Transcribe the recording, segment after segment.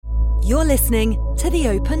You're listening to the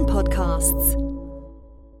Open Podcasts.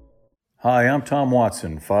 Hi, I'm Tom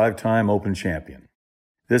Watson, 5-time Open champion.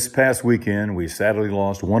 This past weekend, we sadly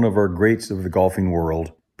lost one of our greats of the golfing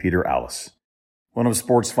world, Peter Alliss. One of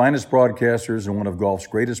sport's finest broadcasters and one of golf's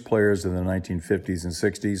greatest players in the 1950s and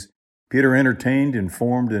 60s, Peter entertained,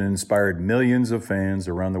 informed, and inspired millions of fans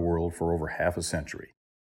around the world for over half a century.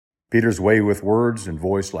 Peter's way with words and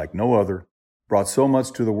voice like no other brought so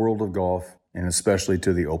much to the world of golf, and especially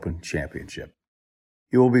to the Open Championship.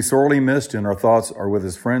 He will be sorely missed, and our thoughts are with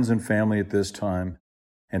his friends and family at this time.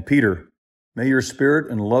 And Peter, may your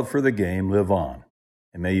spirit and love for the game live on,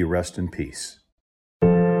 and may you rest in peace.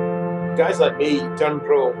 Guys like me, turn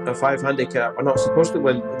pro, a 5 handicap, are not supposed to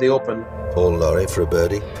win the Open. Paul Lawrie for a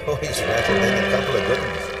birdie. Oh, he's rattled in a couple of good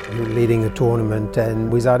ones. You're leading a tournament,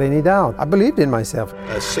 and without any doubt, I believed in myself.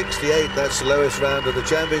 68, that's the lowest round of the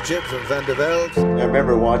championship from Velde. I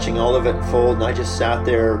remember watching all of it unfold, and I just sat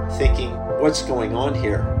there thinking, what's going on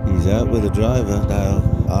here? He's out with a driver now.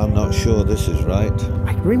 I'm not sure this is right.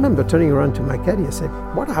 I remember turning around to my caddy and said,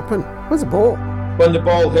 what happened? Where's the ball? When the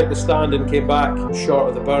ball hit the stand and came back short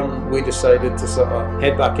of the burn, we decided to sort of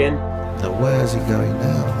head back in. Now where's he going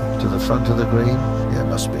now? To the front of the green? Yeah,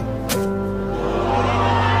 must be.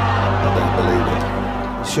 I don't believe it.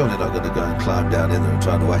 Surely not going to go and climb down in there and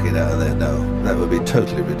try and whack it out of there, no. That would be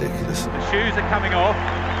totally ridiculous. The shoes are coming off.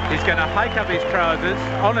 He's going to hike up his trousers.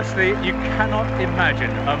 Honestly, you cannot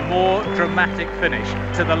imagine a more dramatic finish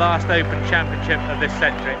to the last Open Championship of this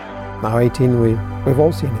century. Now 18, we've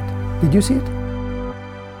all seen it. Did you see it?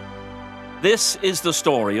 This is the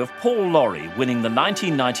story of Paul Lawrie winning the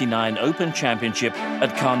 1999 Open Championship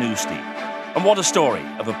at Carnoustie. And what a story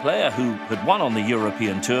of a player who had won on the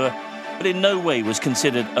European Tour, but in no way was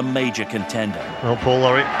considered a major contender. Well, Paul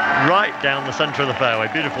Lawrie, right down the centre of the fairway.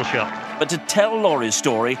 Beautiful shot. But to tell Laurie's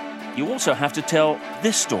story, you also have to tell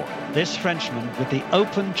this story. This Frenchman with the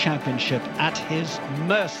Open Championship at his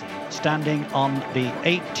mercy, standing on the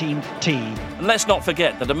 18th tee. And let's not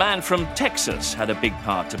forget that a man from Texas had a big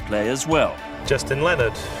part to play as well. Justin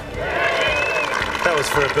Leonard. That was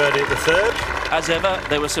for a birdie at the third. As ever,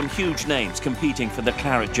 there were some huge names competing for the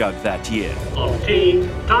Claret Jug that year. On tee,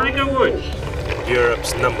 Tiger Woods.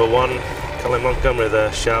 Europe's number one, Colin Montgomery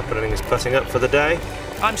there, sharpening his putting up for the day.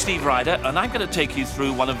 I'm Steve Rider, and I'm going to take you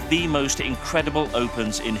through one of the most incredible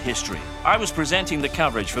Opens in history. I was presenting the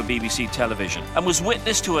coverage for BBC Television and was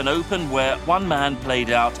witness to an Open where one man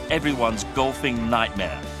played out everyone's golfing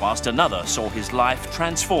nightmare, whilst another saw his life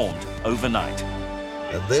transformed overnight.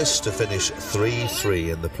 And this to finish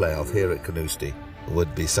 3-3 in the playoff here at Carnoustie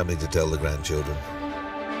would be something to tell the grandchildren.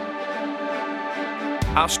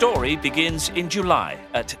 Our story begins in July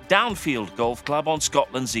at Downfield Golf Club on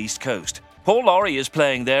Scotland's east coast. Paul Lawrie is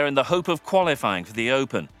playing there in the hope of qualifying for the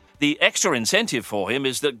Open. The extra incentive for him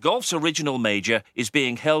is that golf's original major is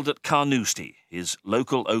being held at Carnoustie, his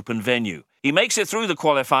local Open venue. He makes it through the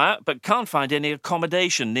qualifier, but can't find any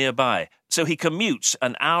accommodation nearby, so he commutes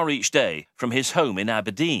an hour each day from his home in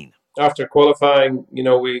Aberdeen. After qualifying,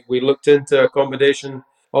 we looked into accommodation.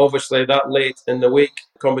 Obviously, that late in the week,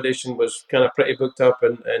 accommodation was kind of pretty booked up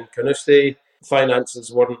in Carnoustie.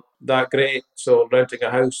 Finances weren't that great, so renting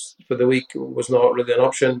a house for the week was not really an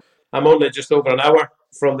option. I'm only just over an hour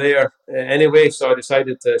from there anyway, so I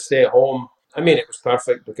decided to stay at home. I mean, it was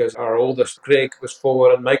perfect because our oldest, Craig, was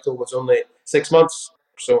 4 and Michael was only 6 months.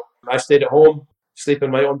 So I stayed at home, sleep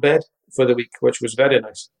in my own bed for the week, which was very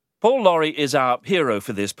nice. Paul Lawrie is our hero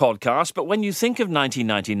for this podcast, but when you think of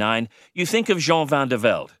 1999, you think of Jean van der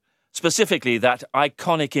Velde. Specifically, that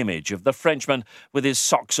iconic image of the Frenchman with his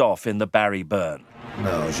socks off in the Barry Burn.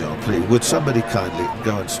 No, Jean, please, would somebody kindly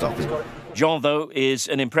go and stop him? Jean, though, is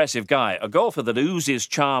an impressive guy, a golfer that oozes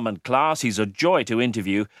charm and class. He's a joy to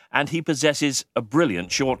interview, and he possesses a brilliant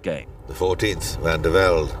short game. The 14th, Van der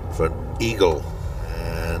Velde for an eagle,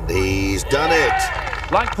 and he's done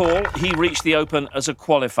it. Like Paul, he reached the Open as a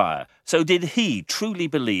qualifier. So did he truly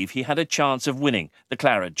believe he had a chance of winning the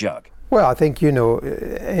Claret Jug? Well, I think,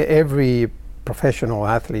 every professional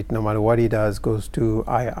athlete, no matter what he does, goes to,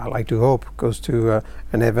 I like to hope, goes to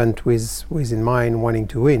an event with in mind wanting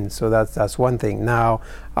to win. So that's one thing. Now,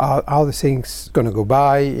 how the thing's going to go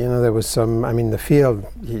by, there was the field,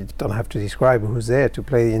 you don't have to describe who's there to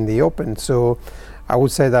play in the Open. So I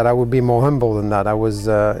would say that I would be more humble than that. I was,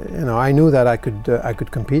 I knew that I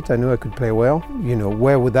could compete. I knew I could play well.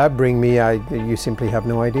 Where would that bring me? You simply have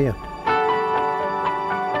no idea.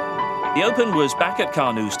 The Open was back at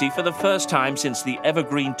Carnoustie for the first time since the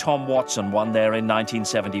evergreen Tom Watson won there in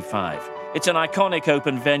 1975. It's an iconic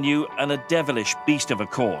Open venue and a devilish beast of a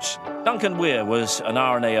course. Duncan Weir was an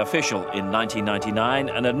R&A official in 1999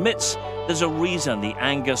 and admits there's a reason the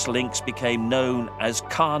Angus Links became known as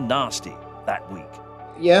Carnoustie that week.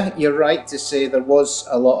 Yeah, you're right to say there was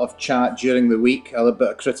a lot of chat during the week, a little bit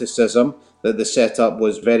of criticism that the setup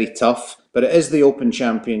was very tough, but it is the Open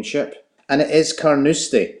Championship and it is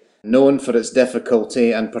Carnoustie, known for its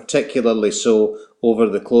difficulty and particularly so over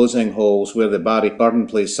the closing holes where the Barry Byrne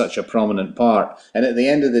plays such a prominent part. And at the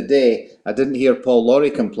end of the day, I didn't hear Paul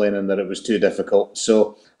Lawrie complaining that it was too difficult.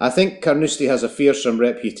 So I think Carnoustie has a fearsome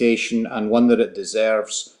reputation and one that it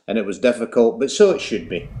deserves, and it was difficult, but so it should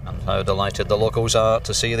be. And how delighted the locals are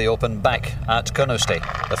to see the Open back at Carnoustie,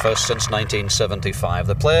 the first since 1975.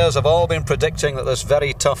 The players have all been predicting that this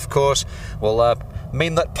very tough course will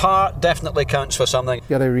mean that par definitely counts for something. You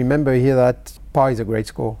got to remember here that par is a great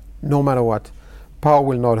score, no matter what. Par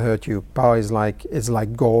will not hurt you. Par is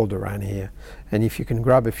like gold around here. And if you can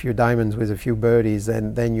grab a few diamonds with a few birdies,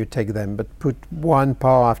 then you take them. But put one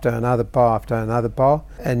par after another par after another par,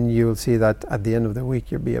 and you'll see that at the end of the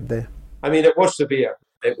week you'll be up there. I mean, it was severe.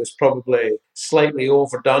 It was probably slightly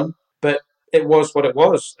overdone, but it was what it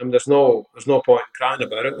was. I mean, there's no point in crying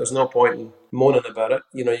about it. There's no point in moaning about it.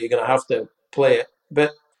 You know, you're going to have to play it.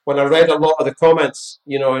 But when I read a lot of the comments,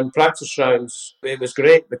 you know, in practice rounds, it was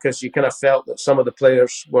great because you kind of felt that some of the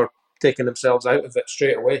players were taking themselves out of it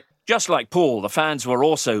straight away. Just like Paul, the fans were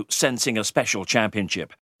also sensing a special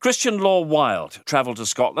championship. Christian Law Wilde travelled to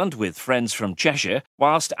Scotland with friends from Cheshire,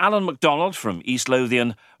 whilst Alan MacDonald from East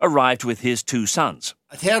Lothian arrived with his two sons.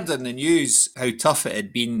 I'd heard in the news how tough it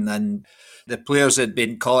had been and the players had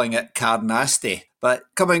been calling it Carnoustie. But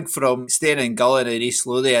coming from staying in Gullen in East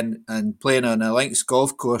Lothian and playing on a links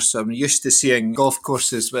golf course, I'm used to seeing golf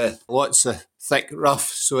courses with lots of thick rough,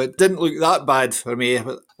 so it didn't look that bad for me,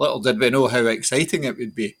 but little did we know how exciting it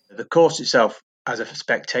would be. The course itself, as a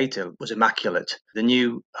spectator, was immaculate. The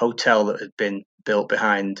new hotel that had been built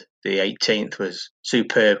behind the 18th was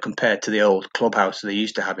superb compared to the old clubhouse they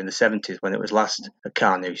used to have in the 70s when it was last at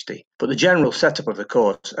Carnoustie. But the general setup of the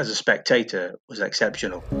course as a spectator was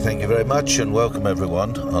exceptional. Thank you very much and welcome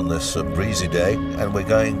everyone on this breezy day. And we're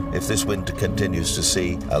going, if this winter continues, to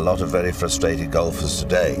see a lot of very frustrated golfers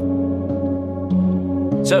today.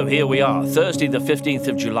 So here we are, Thursday the 15th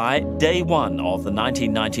of July, day one of the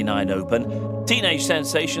 1999 Open. Teenage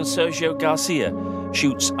sensation Sergio Garcia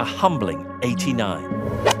shoots a humbling 89.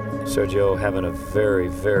 Sergio having a very,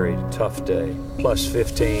 very tough day. Plus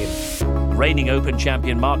 15. Reigning Open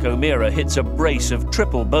champion Mark O'Meara hits a brace of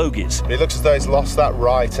triple bogeys. It looks as though he's lost that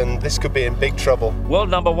right, and this could be in big trouble.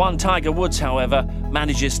 World number one Tiger Woods, however,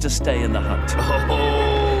 manages to stay in the hunt.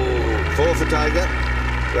 Oh, 4 for Tiger.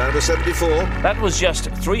 Round of 74. That was just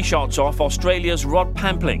 3 shots off Australia's Rod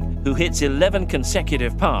Pampling, who hits 11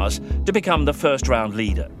 consecutive pars to become the first round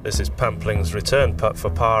leader. This is Pampling's return putt for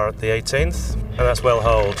par at the 18th, and that's well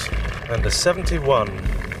holed. And a 71.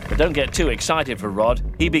 But don't get too excited for Rod.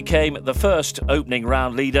 He became the first opening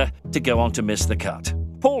round leader to go on to miss the cut.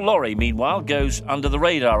 Paul Lawrie, meanwhile, goes under the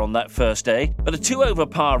radar on that first day, but a 2 over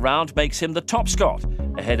par round makes him the top Scot,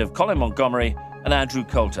 ahead of Colin Montgomery and Andrew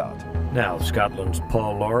Coulthard. Now Scotland's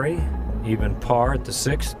Paul Lawrie, even par at the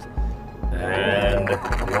 6th. And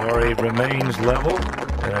Lawrie remains level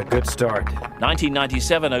and a good start.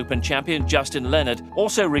 1997 Open champion Justin Leonard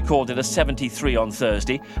also recorded a 73 on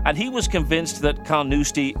Thursday, and he was convinced that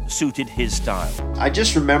Carnoustie suited his style. I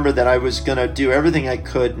just remember that I was going to do everything I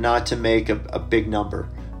could not to make a big number.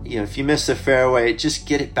 You know, if you miss the fairway, just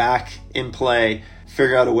get it back in play.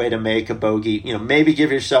 Figure out a way to make a bogey. You know, maybe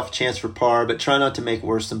give yourself a chance for par, but try not to make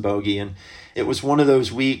worse than bogey. And it was one of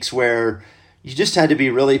those weeks where you just had to be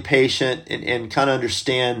really patient and kind of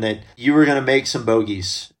understand that you were going to make some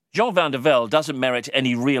bogeys. Jean van der Velde doesn't merit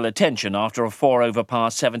any real attention after a 4 over par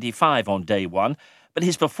 75 on day one, but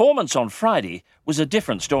his performance on Friday was a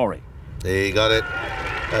different story. He got it.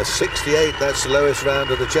 68, that's the lowest round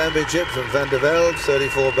of the championship from van der Velde,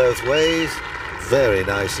 34 both ways. Very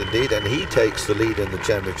nice indeed, and he takes the lead in the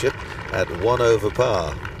championship at 1 over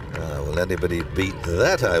par. Will anybody beat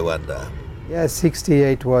that, I wonder? Yeah,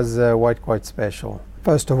 68 was quite special.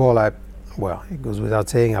 First of all, it goes without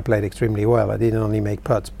saying, I played extremely well. I didn't only make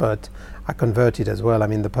putts, but I converted as well. I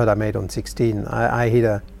mean, the putt I made on 16, I hit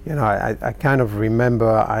I kind of remember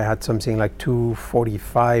I had something like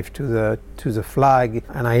 245 to the flag,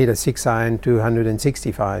 and I hit a 6-iron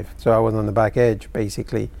 265. So I was on the back edge,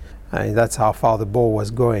 basically. And that's how far the ball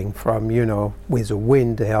was going from, with the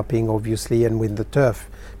wind helping, obviously, and with the turf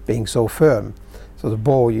being so firm. So the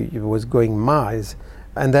ball was going miles,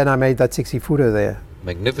 And then I made that 60-footer there.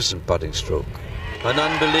 Magnificent putting stroke. An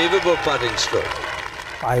unbelievable putting stroke.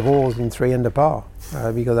 5 holes in 3 under par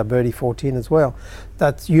because I birdied 14 as well.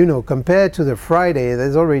 That's, compared to the Friday,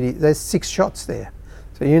 there's 6 shots there.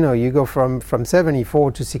 So, you go from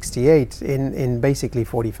 74 to 68 in basically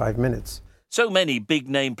 45 minutes. So many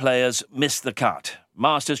big-name players missed the cut.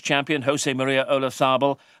 Masters champion Jose Maria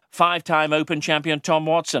Olazabal, 5-time Open champion Tom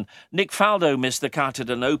Watson. Nick Faldo missed the cut at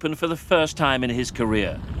an Open for the first time in his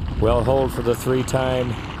career. Well holed for the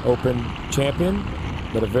 3-time Open champion,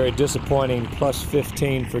 but a very disappointing plus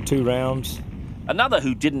 15 for 2 rounds. Another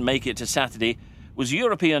who didn't make it to Saturday was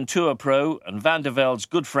European Tour pro and Van der Velde's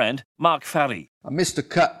good friend, Mark Farry. I missed the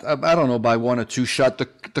cut, I don't know, by 1 or 2 shots.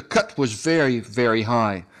 The cut was very, very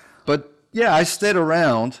high. But yeah, I stayed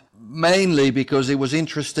around, mainly because it was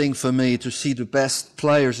interesting for me to see the best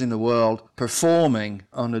players in the world performing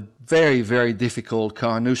on a very, very difficult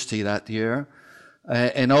Carnoustie that year.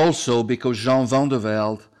 And also because Jean van der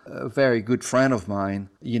Velde, a very good friend of mine,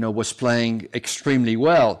 was playing extremely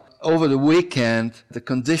well. Over the weekend, the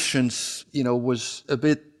conditions, was a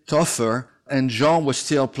bit tougher, and Jean was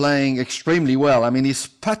still playing extremely well. I mean, he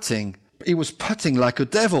was putting like a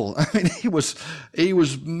devil. I mean, he was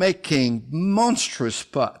making monstrous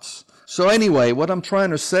putts. So anyway, what I'm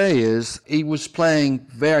trying to say is he was playing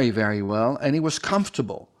very, very well, and he was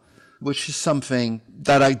comfortable, which is something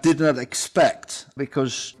that I did not expect,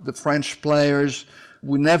 because the French players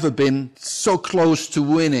would never been so close to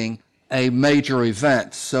winning a major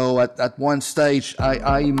event. So at one stage,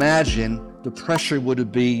 I imagine the pressure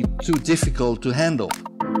would be too difficult to handle.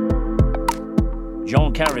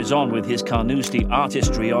 Jean carries on with his Carnoustie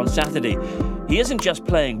artistry on Saturday. He isn't just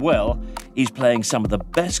playing well, he's playing some of the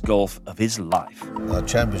best golf of his life. Our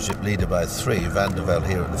championship leader by 3, Van der Velde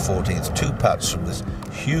here at the 14th. 2 putts from this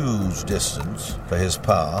huge distance for his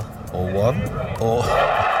par, or 1, or...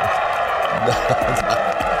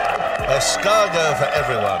 Escargot for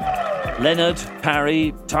everyone. Leonard,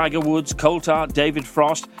 Parry, Tiger Woods, Coulthard, David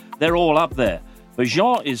Frost, they're all up there. But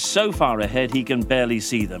Jean is so far ahead he can barely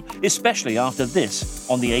see them, especially after this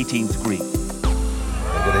on the 18th green.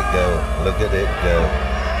 Look at it go, look at it go.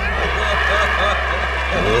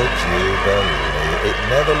 Would you believe it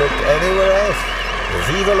never looked anywhere else?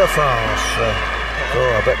 Vive la France.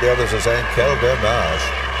 I bet the others are saying quel dommage.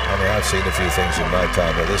 I mean, I've seen a few things in my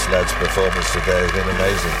time, but this lad's performance today has been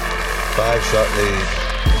amazing. 5-shot lead.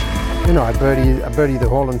 I birdied the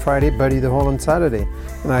hole on Friday, birdied the hole on Saturday.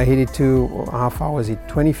 And I hit it to, how far was it,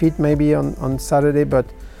 20 feet maybe on Saturday.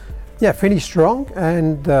 But yeah, finished strong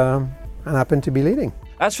and happened to be leading.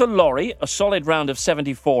 As for Lawrie, a solid round of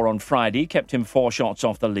 74 on Friday kept him 4 shots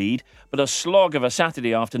off the lead, but a slog of a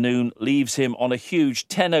Saturday afternoon leaves him on a huge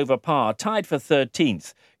 10 over par, tied for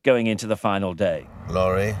 13th, going into the final day.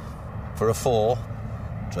 Lawrie, for a 4,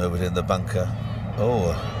 drove it in the bunker.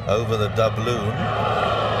 Oh, over the doubloon.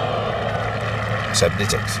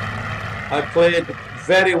 76. I played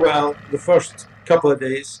very well the first couple of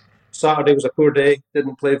days. Saturday was a poor day,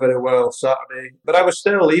 didn't play very well Saturday. But I was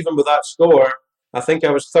still, even with that score, I think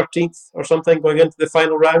I was 13th or something going into the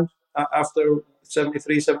final round after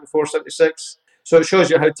 73, 74, 76. So it shows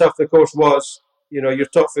you how tough the course was. You're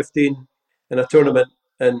top 15 in a tournament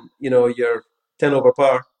and, you're 10 over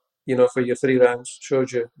par, for your 3 rounds.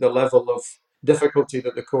 Shows you the level of difficulty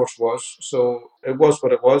that the course was. So it was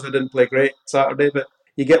what it was. I didn't play great Saturday, but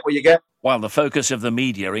you get what you get. While the focus of the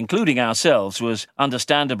media, including ourselves, was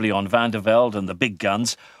understandably on Van der Velde and the big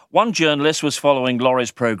guns, one journalist was following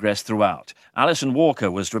Lawrie's progress throughout. Alison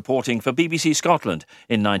Walker was reporting for BBC Scotland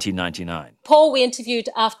in 1999. Paul we interviewed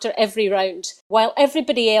after every round. While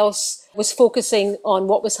everybody else was focusing on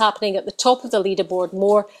what was happening at the top of the leaderboard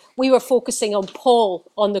more, we were focusing on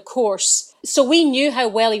Paul on the course. So we knew how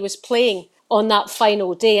well he was playing on that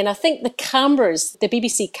final day. And I think the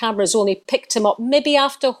BBC cameras only picked him up maybe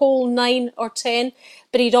after hole 9 or 10,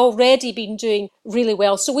 but he'd already been doing really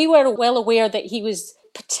well. So we were well aware that he was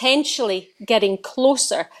potentially getting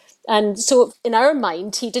closer. And so in our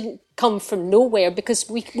mind, he didn't come from nowhere because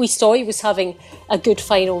we saw he was having a good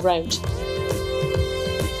final round.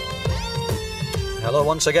 Hello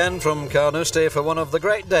once again from Carnoustie for one of the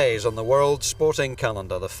great days on the world sporting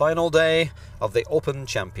calendar, the final day of the Open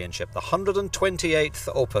Championship, the 128th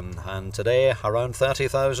Open, and today around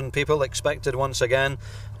 30,000 people expected once again,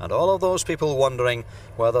 and all of those people wondering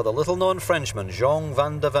whether the little-known Frenchman Jean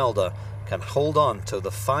van der Velde can hold on to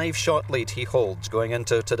the 5-shot lead he holds going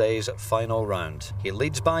into today's final round. He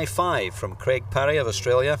leads by 5 from Craig Parry of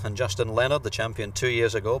Australia and Justin Leonard, the champion 2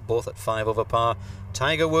 years ago, both at 5 over par.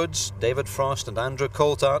 Tiger Woods, David Frost and Andrew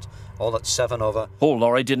Coulthard, all at 7 over. Paul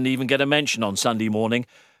Lawrie didn't even get a mention on Sunday morning.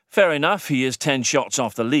 Fair enough, he is 10 shots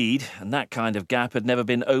off the lead, and that kind of gap had never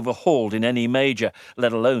been overhauled in any major,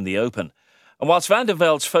 let alone the Open. And whilst Van der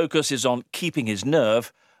Velde's focus is on keeping his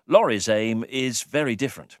nerve, Laurie's aim is very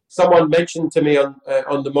different. Someone mentioned to me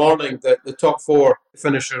on the morning that the top 4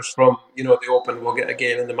 finishers from the Open will get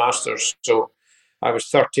again in the Masters. So I was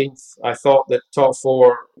 13th. I thought that top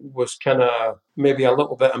 4 was kind of maybe a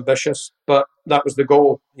little bit ambitious, but that was the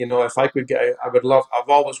goal. If I could get, I would love. I've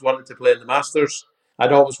always wanted to play in the Masters.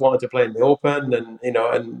 I'd always wanted to play in the Open, and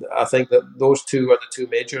I think that those two are the two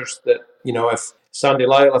majors that if Sandy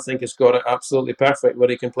Lyle, I think, has got it absolutely perfect, where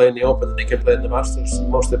he can play in the Open and he can play in the Masters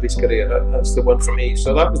most of his career. That's the one for me.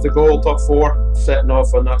 So that was the goal, top 4, setting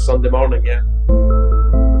off on that Sunday morning, yeah.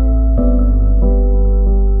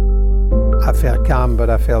 I felt calm, but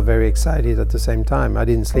I felt very excited at the same time. I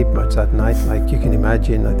didn't sleep much that night, like you can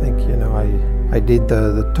imagine. I think, I did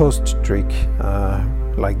the toast trick,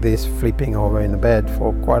 like this, flipping over in the bed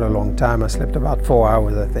for quite a long time. I slept about 4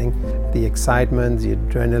 hours, I think. The excitement, the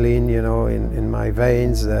adrenaline, in my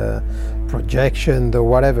veins, the projection, the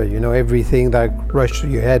whatever, everything that rushes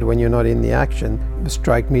through your head when you're not in the action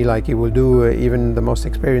strike me like it will do even the most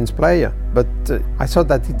experienced player. But I thought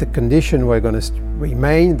that if the conditions were going to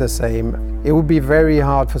remain the same, it would be very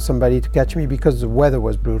hard for somebody to catch me because the weather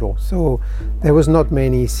was brutal. So there was not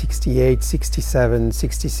many 68, 67,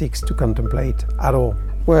 66 to contemplate at all.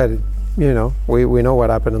 Well, we know what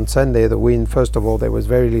happened on Sunday. The wind, first of all, there was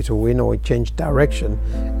very little wind, or it changed direction.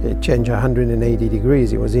 It changed 180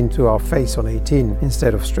 degrees. It was into our face on 18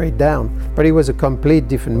 instead of straight down. But it was a complete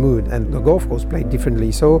different mood, and the golf course played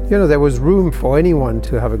differently. So, there was room for anyone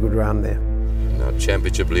to have a good round there. Now,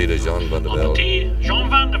 championship leader Jean van der Velde. On the tee, Jean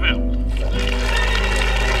van der Velde.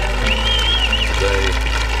 Today,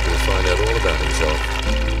 we'll find out all about himself.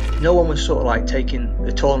 No one was sort of like taking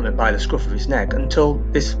the tournament by the scruff of his neck until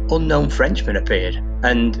this unknown Frenchman appeared.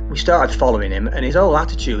 And we started following him, and his whole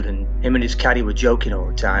attitude, and him and his caddy were joking all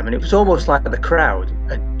the time. And it was almost like the crowd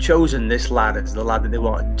had chosen this lad as the lad that they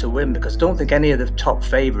wanted to win, because I don't think any of the top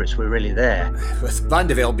favourites were really there. With Van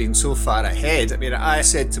der Velde being so far ahead, I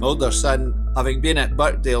said to my older son, having been at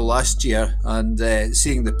Birkdale last year and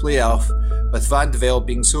seeing the playoff, with Van der Velde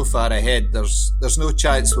being so far ahead, there's no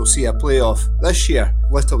chance we'll see a playoff this year.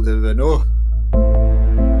 Little do we know.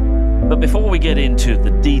 But before we get into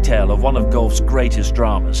the detail of one of golf's greatest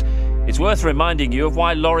dramas, it's worth reminding you of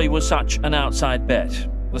why Lawrie was such an outside bet.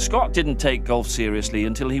 The Scot didn't take golf seriously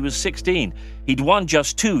until he was 16. He'd won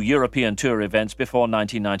just 2 European Tour events before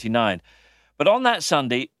 1999. But on that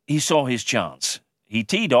Sunday, he saw his chance. He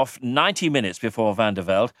teed off 90 minutes before Van der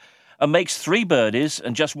Velde and makes 3 birdies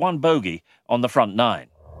and just 1 bogey on the front 9.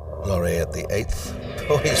 Lawrie at the 8th.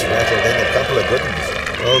 Oh, he's rattled in a couple of good ones.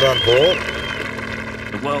 Well done, Paul.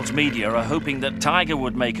 The world's media are hoping that Tiger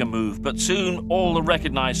would make a move, but soon all the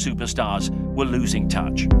recognised superstars were losing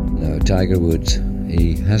touch. No, Tiger Woods,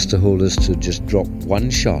 he has to hold us to just drop 1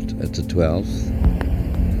 shot at the 12th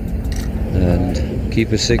and keep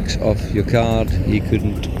a 6 off your card. He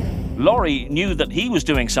couldn't. Lawrie knew that he was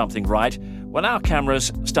doing something right when our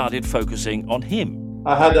cameras started focusing on him.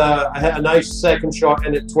 I had a nice second shot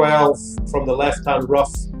in at 12 from the left-hand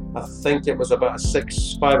rough. I think it was about a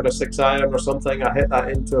 5 or a 6 iron or something. I hit that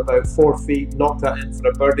into about 4 feet, knocked that in for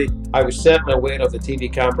a birdie. I was certainly aware of the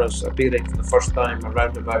TV cameras appearing for the first time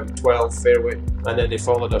around about 12 fairway, and then they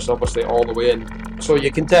followed us obviously all the way in. So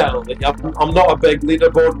you can tell that I'm not a big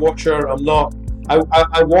leaderboard watcher.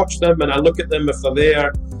 I watch them and I look at them if they're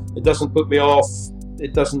there. It doesn't put me off.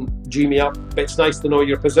 It doesn't G me up. But it's nice to know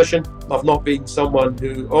your position. I've not been someone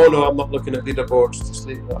who, I'm not looking at leaderboards to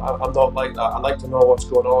sleep. I'm not like that. I like to know what's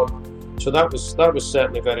going on. So that was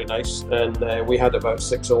certainly very nice. And we had about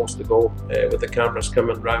 6 holes to go with the cameras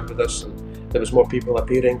coming round with us. And there was more people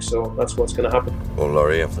appearing, so that's what's going to happen. Well,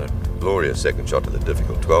 Lawrie, after that glorious second shot at the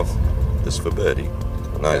difficult 12th, this for birdie.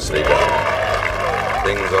 Nicely done.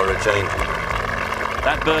 Things are a-changing.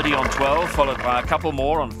 That birdie on 12, followed by a couple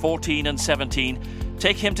more on 14 and 17,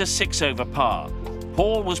 take him to 6 over par.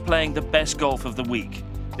 Paul was playing the best golf of the week,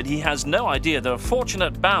 but he has no idea that a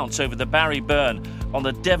fortunate bounce over the Barry Burn on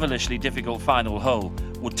the devilishly difficult final hole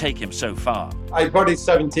would take him so far. I birdied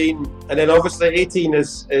 17, and then obviously 18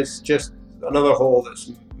 is just another hole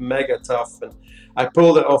that's mega tough, and I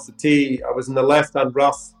pulled it off the tee. I was in the left-hand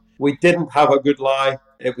rough. We didn't have a good lie.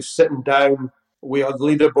 It was sitting down. We had the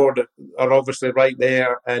leaderboard are obviously right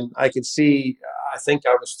there, and I could see, I think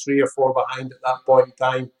I was 3 or 4 behind at that point in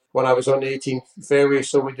time when I was on the 18th fairway.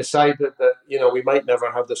 So we decided that, we might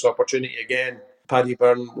never have this opportunity again. Paddy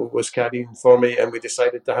Byrne was caddying for me, and we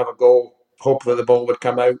decided to have a go, hope that the ball would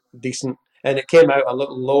come out decent. And it came out a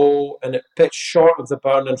little low, and it pitched short of the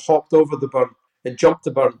burn and hopped over the burn. It jumped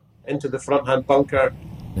the burn. into the front-hand bunker.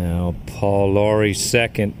 Now Paul Lawrie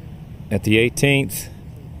second at the 18th.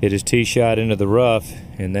 Hit his tee shot into the rough,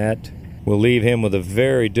 and that will leave him with a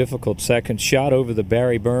very difficult second shot over the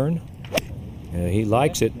Barry Burn. He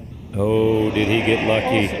likes it. Oh, did he get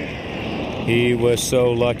lucky? He was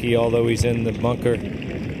so lucky, although he's in the bunker.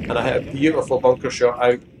 And I had a beautiful bunker shot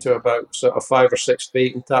out to about sort of 5 or 6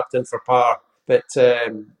 feet and tapped in for par. But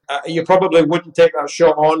you probably wouldn't take that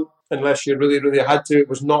shot on unless you really, really had to. It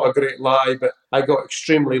was not a great lie, but I got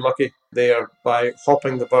extremely lucky there by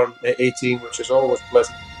hopping the burn at 18, which is always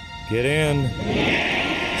pleasant. Get in.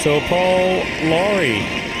 So Paul Lawrie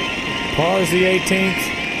pars the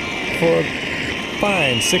 18th for a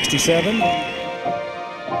fine 67.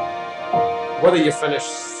 Whether you finish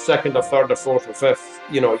second or third or fourth or fifth,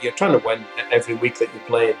 you're trying to win every week that you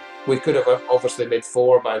play. We could have obviously made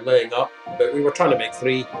 4 by laying up, but we were trying to make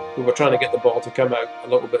 3. We were trying to get the ball to come out a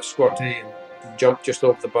little bit squirty and jump just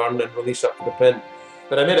over the burn and release up to the pin.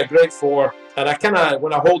 But I made a great 4, and I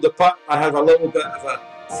when I hold the putt, I have a little bit of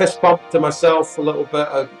a fist bump to myself, a little bit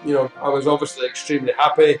of, I was obviously extremely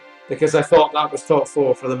happy because I thought that was top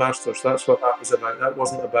 4 for the Masters. That's what that was about. That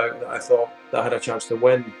wasn't about that I thought that I had a chance to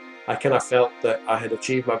win. I kind of felt that I had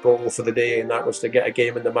achieved my goal for the day, and that was to get a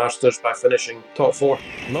game in the Masters by finishing top 4.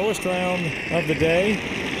 Lowest round of the day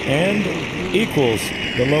and equals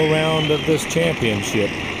the low round of this championship.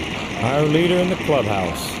 Our leader in the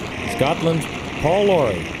clubhouse, Scotland's Paul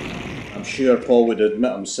Lawrie. I'm sure Paul would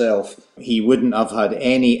admit himself he wouldn't have had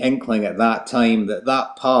any inkling at that time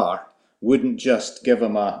that par wouldn't just give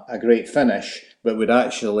him a great finish, but would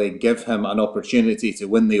actually give him an opportunity to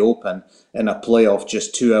win the Open in a playoff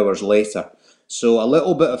just 2 hours later. So a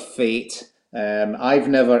little bit of fate. I've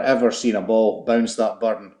never ever seen a ball bounce that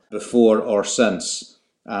burn before or since,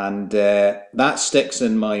 and that sticks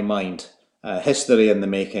in my mind. History in the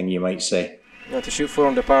making, you might say. To shoot 4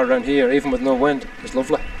 under par around here, even with no wind, is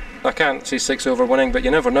lovely. I can't see 6 over winning, but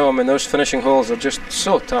you never know. I mean, those finishing holes are just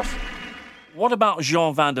so tough. What about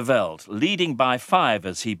Jean van der Velde, leading by 5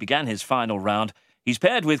 as he began his final round? He's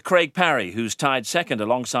paired with Craig Parry, who's tied second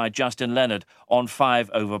alongside Justin Leonard on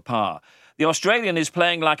 5 over par. The Australian is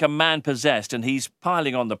playing like a man possessed, and he's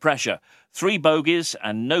piling on the pressure. 3 bogeys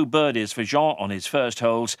and no birdies for Jean on his first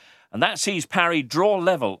holes, and that sees Parry draw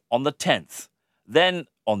level on the 10th. Then,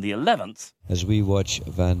 on the 11th... As we watch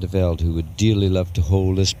Van der Velde, who would dearly love to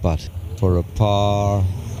hold this putt for a par,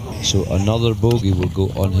 so another bogey will go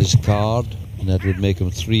on his card, and that would make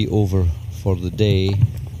him 3 over for the day.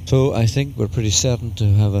 So I think we're pretty certain to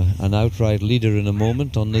have an outright leader in a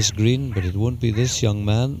moment on this green, but it won't be this young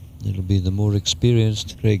man. It'll be the more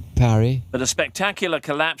experienced Craig Parry. But a spectacular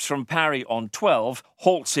collapse from Parry on 12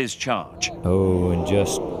 halts his charge. Oh, and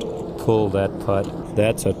just pull that putt.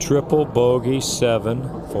 That's a triple bogey 7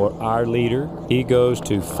 for our leader. He goes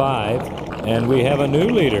to 5, and we have a new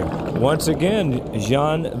leader. Once again,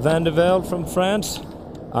 Jean van der Velde from France,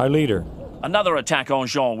 our leader. Another attack on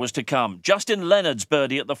Jean was to come. Justin Leonard's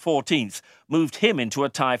birdie at the 14th moved him into a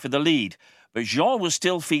tie for the lead. But Jean was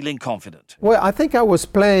still feeling confident. Well, I think I was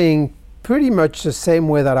playing pretty much the same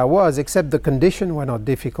way that I was, except the conditions were not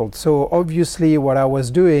difficult. So obviously what I was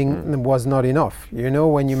doing was not enough.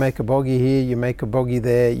 When you make a bogey here, you make a bogey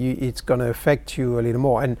there, it's going to affect you a little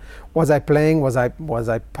more. And was I playing? Was I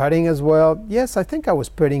putting as well? Yes, I think I was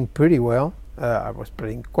putting pretty well. I was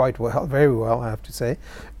putting quite well, very well, I have to say.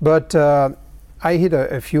 But I hit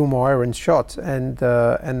a few more iron shots, and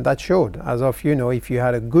that showed. As of if you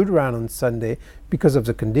had a good round on Sunday, because of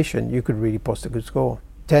the condition, you could really post a good score.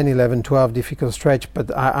 10, 11, 12, difficult stretch,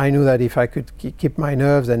 but I knew that if I could keep my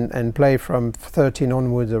nerves and play from 13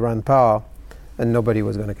 onwards around par, and nobody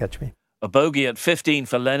was going to catch me. A bogey at 15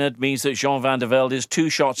 for Leonard means that Jean van der Velde is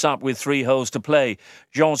 2 shots up with 3 holes to play.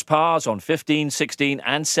 Jean's pars on 15, 16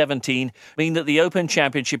 and 17 mean that the Open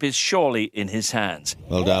Championship is surely in his hands.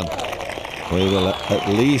 Well done. We will at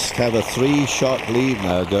least have a 3-shot lead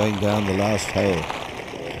now going down the last hole.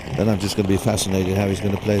 Then I'm just going to be fascinated how he's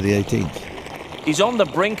going to play the 18th. He's on the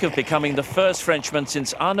brink of becoming the first Frenchman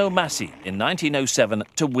since Arnaud Massy in 1907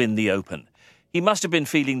 to win the Open. He must have been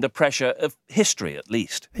feeling the pressure of history, at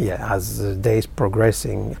least. Yeah, as the days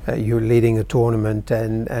progressing, you're leading a tournament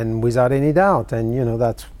and without any doubt. And,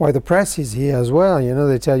 that's why the press is here as well.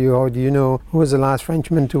 They tell you, oh, do you know who was the last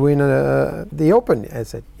Frenchman to win the Open? I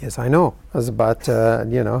said, yes, I know. It was about,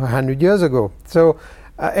 100 years ago. So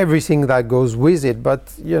everything that goes with it,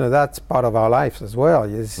 but, that's part of our lives as well.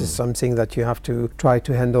 This is something that you have to try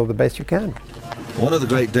to handle the best you can. One of the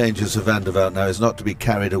great dangers of Van der Velde now is not to be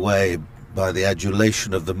carried away by the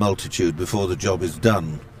adulation of the multitude before the job is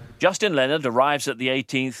done. Justin Leonard arrives at the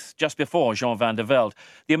 18th just before Jean van der Velde.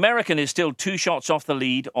 The American is still 2 shots off the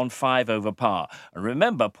lead on 5 over par. And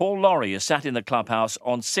remember, Paul Lawrie is sat in the clubhouse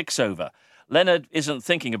on 6 over. Leonard isn't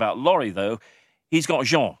thinking about Lawrie, though. He's got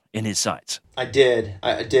Jean in his sights. I did.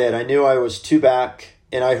 I knew I was 2 back,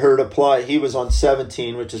 and I heard applause. He was on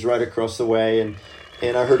 17, which is right across the way, and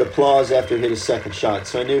I heard applause after he hit his second shot.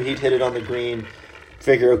 So I knew he'd hit it on the green.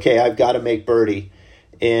 Figure, okay, I've got to make birdie.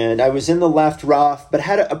 And I was in the left rough, but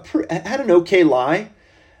had an okay lie.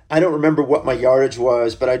 I don't remember what my yardage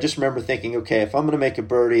was, but I just remember thinking, okay, if I'm going to make a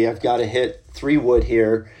birdie, I've got to hit 3 wood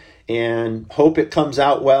here and hope it comes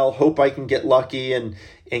out well, hope I can get lucky and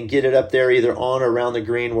get it up there either on or around the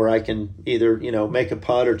green where I can either, make a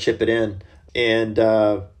putt or chip it in. And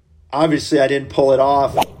obviously I didn't pull it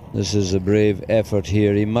off. This is a brave effort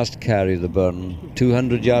here. He must carry the burn.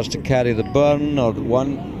 200 yards to carry the burn, or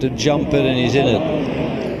 1 to jump it, and he's in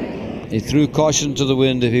it. He threw caution to the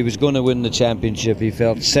wind. If he was going to win the championship, he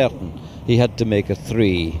felt certain he had to make a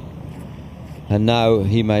 3. And now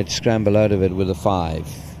he might scramble out of it with a 5.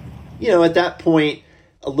 At that point,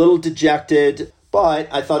 a little dejected, but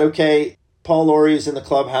I thought, okay, Paul Lawrie is in the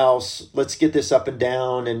clubhouse. Let's get this up and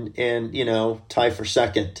down and tie for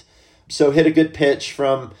second. So hit a good pitch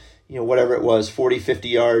from, whatever it was, 40, 50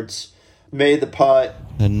 yards. Made the putt.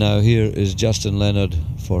 And now here is Justin Leonard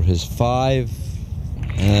for his 5.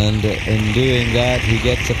 And in doing that, he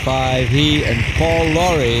gets a 5. He and Paul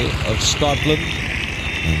Lawrie of Scotland.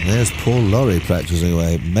 And there's Paul Lawrie practising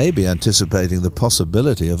away, maybe anticipating the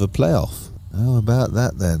possibility of a playoff. How about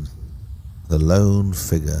that then? The lone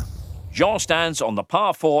figure. Jean stands on the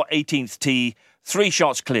par 4 18th tee, 3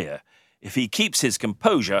 shots clear. If he keeps his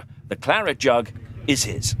composure, the Claret Jug is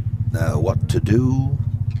his. Now what to do?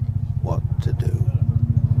 What to do?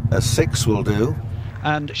 A 6 will do.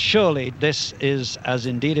 And surely this is, as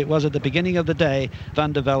indeed it was at the beginning of the day,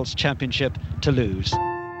 Van der Velde's championship to lose.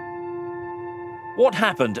 What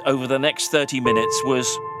happened over the next 30 minutes was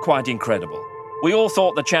quite incredible. We all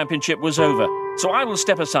thought the championship was over, so I will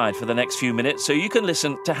step aside for the next few minutes so you can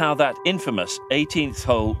listen to how that infamous 18th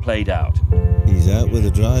hole played out. He's out with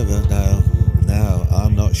a driver now. Now,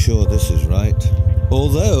 I'm not sure this is right.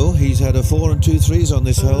 Although he's had a 4 and 2 3s on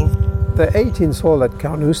this hole. The 18th hole at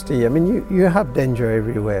Carnoustie, you have danger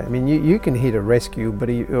everywhere. You can hit a rescue, but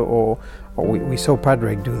we saw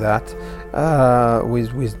Padraig do that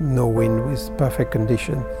with no wind, with perfect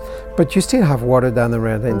condition. But you still have water down the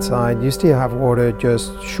right-hand side. You still have water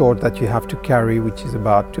just short that you have to carry, which is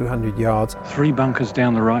about 200 yards. 3 bunkers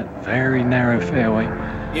down the right, very narrow fairway.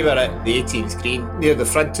 We were at the 18th green, near the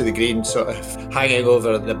front of the green, sort of hanging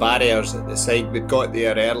over the barriers at the side. We got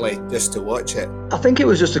there early just to watch it. I think it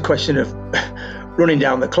was just a question of running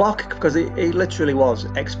down the clock, because he literally was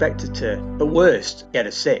expected to, at worst, get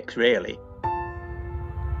a 6, really.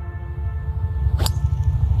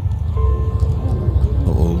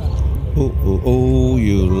 Oh,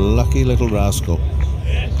 you lucky little rascal.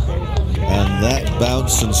 And that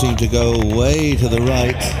bounced and seemed to go way to the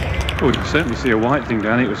right. Oh, you can certainly see a white thing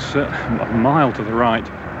down. It was a mile to the right.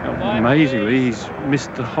 Amazingly, he's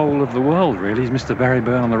missed the whole of the world, really. He's missed the Barry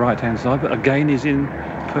Burn on the right-hand side, but again, he's in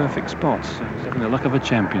perfect spots. So he's having the luck of a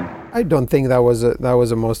champion. I don't think that was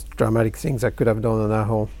the most dramatic things I could have done on that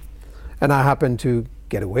hole. And I happened to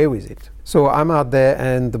get away with it. So I'm out there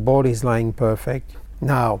and the ball is lying perfect.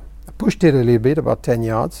 Now, I pushed it a little bit, about 10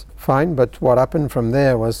 yards. Fine, but what happened from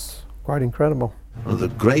there was quite incredible. Well, the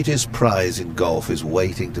greatest prize in golf is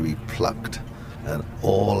waiting to be plucked. And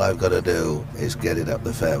all I've got to do is get it up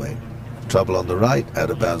the fairway. Trouble on the right, out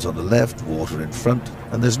of bounds on the left, water in front.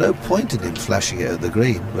 And there's no point in him flashing it at the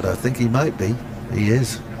green, but I think he might be. He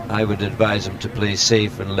is. I would advise him to play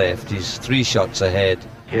safe and left. He's 3 shots ahead.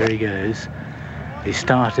 Here he goes. He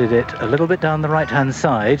started it a little bit down the right-hand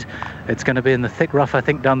side. It's going to be in the thick rough, I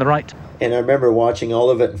think, down the right. And I remember watching all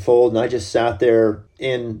of it unfold, and I just sat there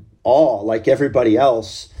in awe, like everybody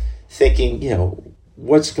else, thinking,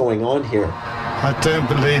 what's going on here? I don't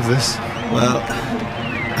believe this. Well,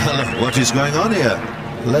 what is going on here?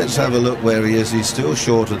 Let's have a look where he is. He's still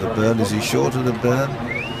short of the burn. Is he short of the burn?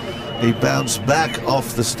 He bounced back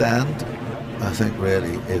off the stand. I think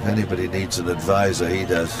really, if anybody needs an advisor, he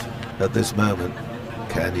does at this moment.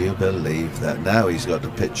 Can you believe that? Now he's got to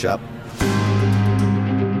pitch up.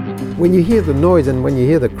 When you hear the noise and when you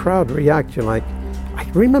hear the crowd react, you're like, I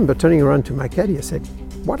remember turning around to my caddy, I said,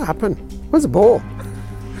 what happened? Where's the ball?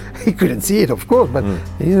 He couldn't see it, of course, but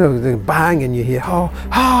the bang, and you hear,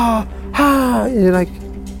 and you're like,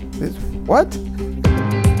 what?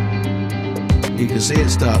 You can see it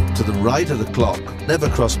start to the right of the clock. Never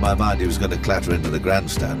crossed my mind he was going to clatter into the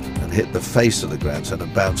grandstand and hit the face of the grandstand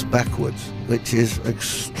and bounce backwards, which is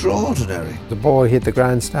extraordinary. The ball hit the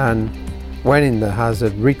grandstand, went in the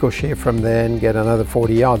hazard, ricochet from there and get another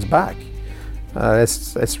 40 yards back.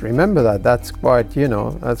 Let's remember that. That's quite,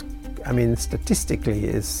 statistically,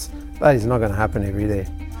 that is not going to happen every day.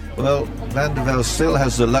 Well, Van der Velde still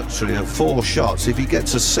has the luxury of 4 shots. If he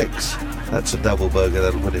gets a 6, that's a double bogey.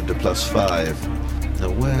 That'll put him to +5. Now,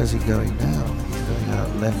 where's he going now? He's going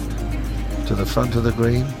out left to the front of the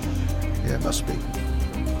green. Yeah, it must be.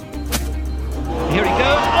 Here he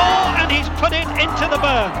goes. Oh, and he's put it into the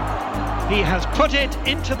burn. He has put it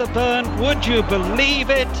into the burn. Would you believe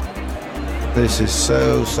it? This is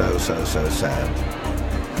so sad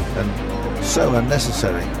and so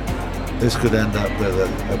unnecessary. This could end up with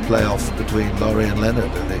a playoff between Lawrie and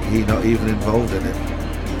Leonard, and he not even involved in it.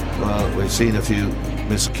 Well, we've seen a few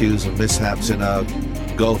miscues and mishaps in our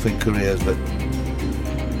golfing careers, but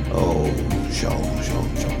Jean.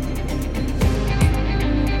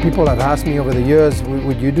 People have asked me over the years,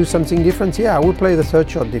 would you do something different? Yeah, I would play the third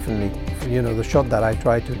shot differently. The shot that I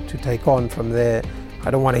try to take on from there.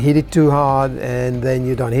 I don't want to hit it too hard, and then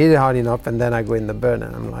you don't hit it hard enough, and then I go in the burn,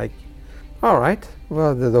 and I'm like, all right,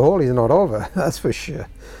 well, the hole is not over, that's for sure.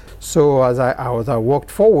 So as I walked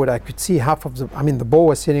forward, I could see half of the ball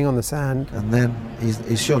was sitting on the sand. And then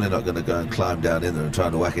he's surely not going to go and climb down in there and try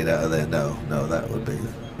to whack it out of there. No, that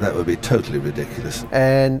would be totally ridiculous.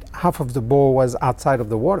 And half of the ball was outside of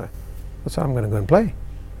the water. So I'm going to go and play.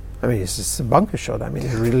 I mean, it's just a bunker shot. I mean,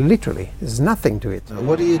 really, literally, there's nothing to it.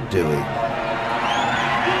 What are you doing?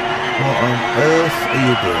 What on earth are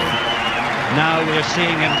you doing? Now we're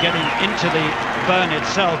seeing him getting into the burn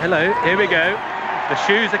itself. Hello, here we go. The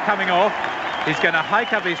shoes are coming off. He's going to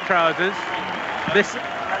hike up his trousers. This,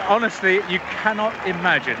 honestly, you cannot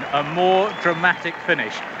imagine a more dramatic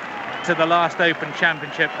finish to the last Open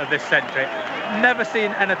Championship of this century. Never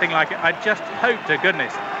seen anything like it. I just hope to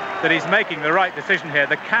goodness that he's making the right decision here.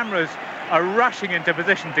 The cameras are rushing into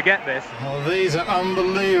position to get this. Oh, these are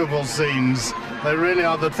unbelievable scenes. They really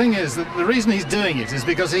are. The thing is that the reason he's doing it is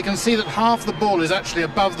because he can see that half the ball is actually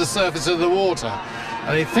above the surface of the water,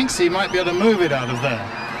 and he thinks he might be able to move it out of there.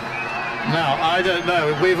 Now, I don't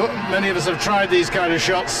know. Many of us have tried these kind of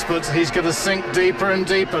shots, but he's going to sink deeper and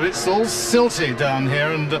deeper. It's all silty down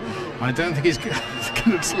here, and I don't think he's going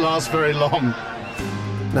to last very long.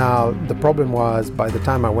 Now, the problem was, by the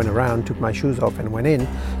time I went around, took my shoes off and went in,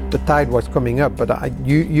 the tide was coming up, but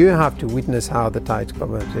you have to witness how the tides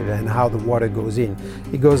come up and how the water goes in.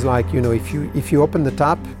 It goes like, if you open the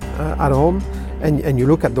tap at home and you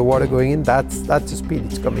look at the water going in, that's the speed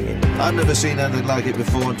it's coming in. I've never seen anything like it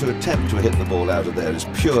before, and to attempt to hit the ball out of there is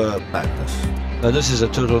pure madness. Now, this is a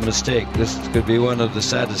total mistake. This could be one of the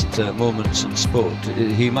saddest moments in sport.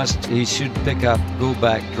 He should pick up, go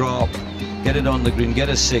back, drop, get it on the green, get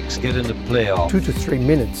a 6, get in the playoff. 2 to 3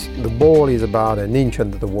 minutes, the ball is about an inch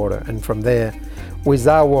under the water, and from there, with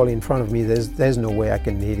that wall in front of me, there's no way I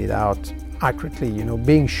can hit it out accurately,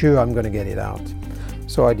 being sure I'm going to get it out.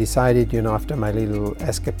 So I decided, after my little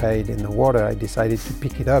escapade in the water, I decided to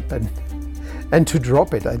pick it up and to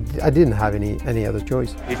drop it. I didn't have any other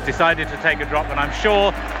choice. He's decided to take a drop, and I'm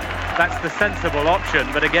sure that's the sensible option.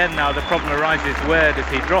 But again, now the problem arises, where does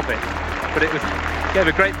he drop it? But it gave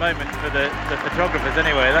a great moment for the photographers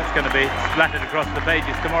anyway. That's going to be splattered across the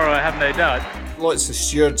pages tomorrow, I have no doubt. Lots of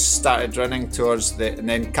stewards started running towards and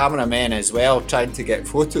then cameramen as well, trying to get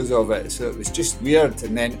photos of it. So it was just weird.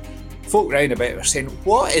 And then folk round about were saying,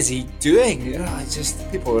 what is he doing?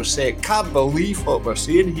 People were saying, can't believe what we're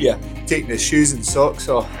seeing here, taking his shoes and socks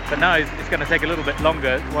off. But now it's going to take a little bit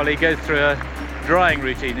longer while he goes through a drying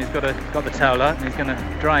routine. He's got the towel out, and he's going to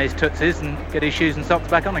dry his tootsies and get his shoes and socks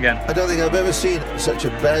back on again. I don't think I've ever seen such a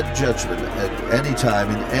bad judgment at any time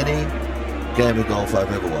in any game of golf I've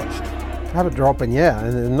ever watched. Have a drop, and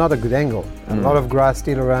not a good angle. A lot of grass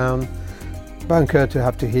still around. Bunker to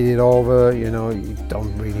have to hit it over, you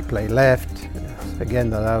don't really play left. Again,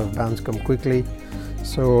 the out of bounds come quickly.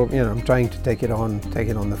 So, I'm trying to take it on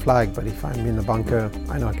the flag, but if I'm in the bunker,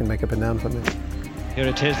 I know I can make up and down from it. Here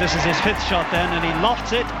it is. This is his 5th shot then, and he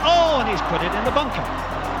lofts it. Oh, and he's put it in the bunker.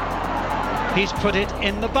 He's put it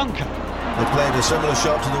in the bunker. They played a similar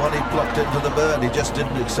shot to the one he blocked into the burn. He just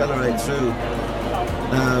didn't accelerate through.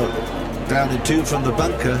 Now, down in 2 from the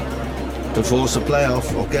bunker to force a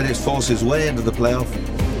playoff, or force his way into the playoff.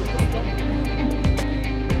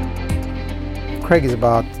 Craig is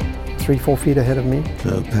about 3-4 feet ahead of me.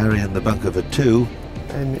 So Parry in the bunker for 2.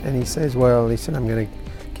 And he says, well, listen, I'm going to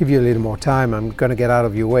give you a little more time. I'm going to get out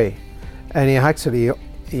of your way. And he actually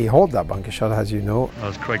he holed that bunker shot, as you know.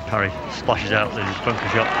 As Craig Parry splashes out with his bunker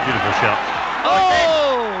shot, beautiful shot.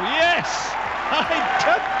 Oh, yes!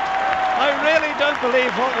 I really don't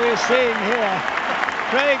believe what we're seeing here.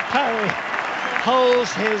 Craig Parry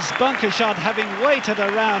holds his bunker shot, having waited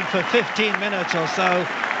around for 15 minutes or so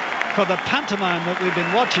for the pantomime that we've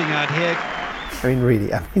been watching out here. I mean, really,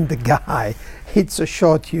 the guy hits a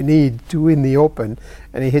shot you need to win the Open,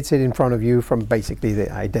 and he hits it in front of you from basically the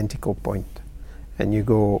identical point. And you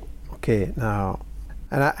go, okay, now.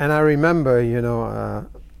 And I remember,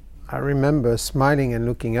 I remember smiling and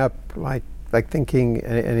looking up, like thinking,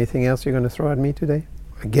 anything else you're going to throw at me today?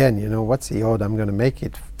 Again, what's the odd I'm going to make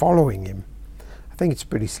it following him? I think it's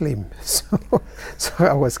pretty slim. So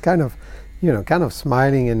I was kind of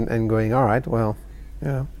smiling and going, all right, well,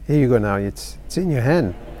 here you go now. It's in your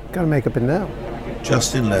hand. Got to make up and down.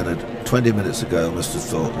 Justin Leonard, 20 minutes ago, must have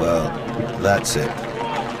thought, well, that's it.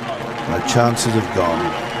 My chances have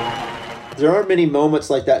gone. There aren't many moments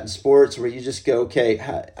like that in sports where you just go, okay,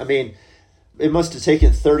 I mean, it must have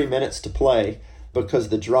taken 30 minutes to play because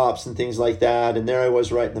of the drops and things like that. And there I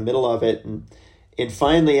was right in the middle of it. And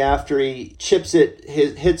finally, after he chips it,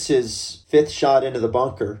 hits his fifth shot into the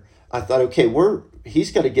bunker, I thought, okay,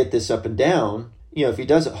 he's got to get this up and down. If he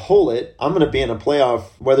doesn't hole it, I'm going to be in a playoff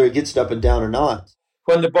whether he gets it up and down or not.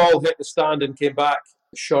 When the ball hit the stand and came back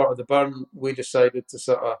short of the burn, we decided to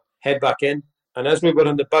sort of head back in. And as we were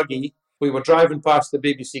in the buggy, we were driving past the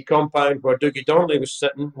BBC compound where Dougie Donnelly was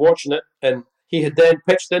sitting, watching it, and he had then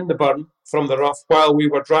pitched in the burn from the rough while we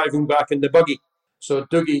were driving back in the buggy. So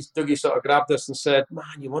Dougie sort of grabbed us and said, man,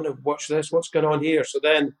 you want to watch this? What's going on here? So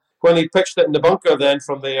then when he pitched it in the bunker then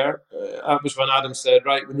from there, that was when Adam said,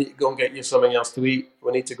 right, we need to go and get you something else to eat.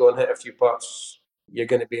 We need to go and hit a few putts. You're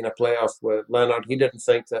going to be in a playoff with Leonard. He didn't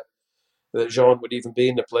think that Jean would even be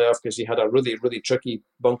in the playoff because he had a really, really tricky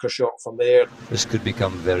bunker shot from there. This could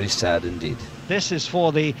become very sad indeed. This is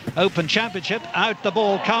for the Open Championship. Out the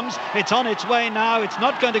ball comes. It's on its way now. It's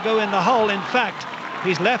not going to go in the hole. In fact,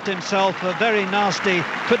 he's left himself a very nasty,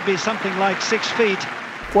 could be something like 6 feet.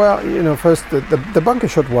 Well, first the bunker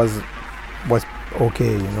shot was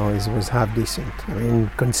okay. It was half decent. I mean,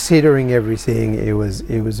 considering everything, it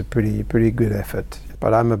was a pretty good effort.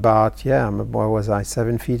 But I'm about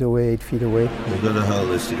 7 feet away, 8 feet away. We've got to hold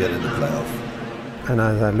this to get in the playoff. And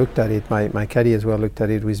as I looked at it, my caddy as well looked at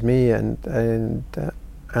it with me, and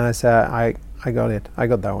I said, I got it. I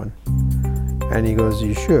got that one. And he goes,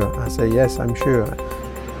 you sure? I say, yes, I'm sure.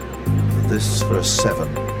 This is for a 7.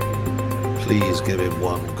 Please give him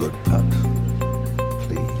one good putt.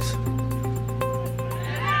 Please.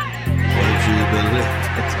 Would you believe it?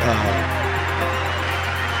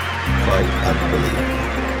 Quite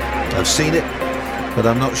unbelievable. I've seen it, but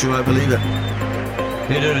I'm not sure I believe it.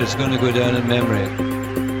 Peter, it's going to go down in memory.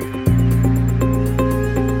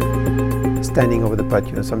 Standing over the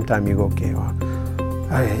putt, sometimes you go, okay, well,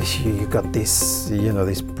 you got this,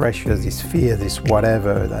 this pressure, this fear, this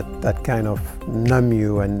whatever that kind of numb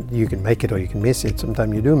you, and you can make it or you can miss it.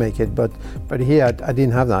 Sometimes you do make it, but here I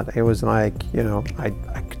didn't have that. It was like, I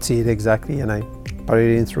could see it exactly, and I put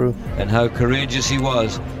it in through. And how courageous he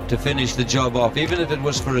was to finish the job off, even if it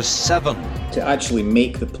was for a 7. To actually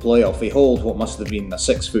make the playoff, he holed what must have been a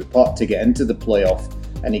 6-foot putt to get into the playoff,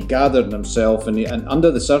 and he gathered himself, and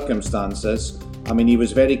under the circumstances, I mean, he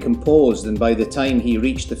was very composed, and by the time he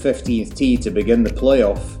reached the 15th tee to begin the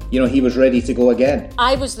playoff, he was ready to go again.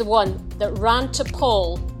 I was the one that ran to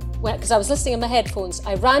Paul, because I was listening on my headphones.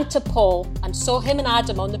 I ran to Paul and saw him and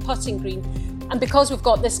Adam on the putting green. And because we've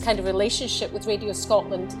got this kind of relationship with Radio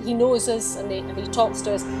Scotland, he knows us and he talks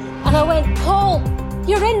to us. And I went, Paul,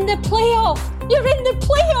 you're in the playoff! You're in the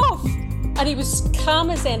playoff! And he was calm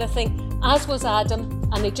as anything, as was Adam.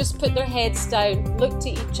 And they just put their heads down, looked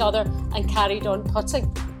at each other and carried on putting.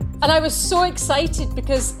 And I was so excited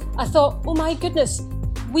because I thought, oh my goodness,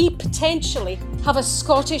 we potentially have a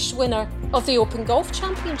Scottish winner of the Open Golf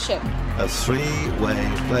Championship. A 3-way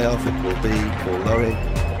playoff it will be. Paul Lawrie,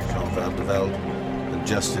 Jean van der Velde and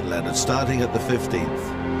Justin Leonard, starting at the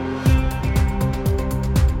 15th.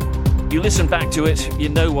 You listen back to it, you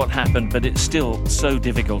know what happened, but it's still so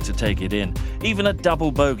difficult to take it in. Even a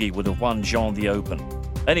double bogey would have won Jean the Open.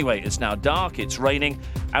 Anyway, it's now dark, it's raining,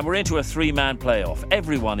 and we're into a 3-man playoff.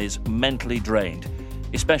 Everyone is mentally drained,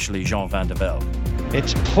 especially Jean van der Velde.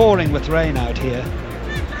 It's pouring with rain out here.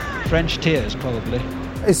 French tears, probably.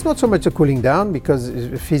 It's not so much a cooling down, because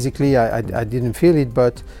physically I didn't feel it,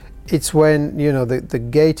 but it's when, the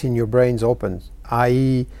gate in your brains opens,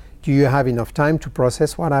 i.e., do you have enough time to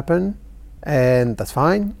process what happened? and that's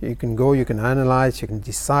fine. You can go, you can analyze, you can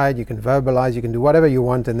decide, you can verbalize, you can do whatever you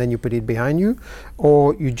want, and then you put it behind you,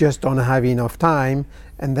 or you just don't have enough time,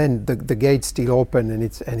 and then the gate's still open, and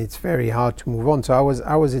it's very hard to move on. So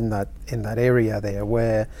I was in that area there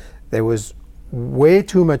where there was way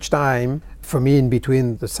too much time for me in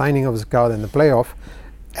between the signing of the card and the playoff,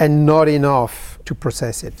 and not enough to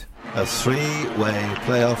process it. A three-way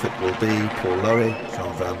playoff it will be. Paul Lawrie,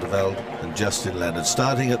 Jean van der Velde and Justin Leonard,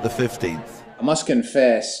 starting at the 15th. I must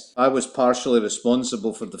confess, I was partially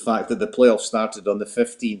responsible for the fact that the playoff started on the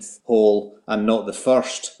 15th hole and not the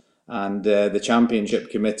first. And the championship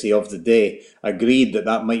committee of the day agreed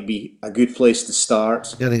that might be a good place to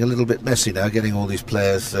start. Getting a little bit messy now, getting all these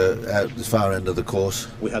players out the far end of the course.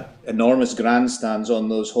 We had enormous grandstands on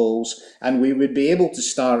those holes, and we would be able to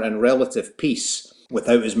start in relative peace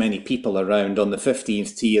without as many people around on the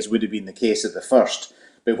 15th tee as would have been the case at the first.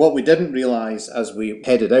 But what we didn't realise as we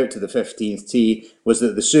headed out to the 15th tee was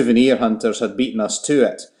that the souvenir hunters had beaten us to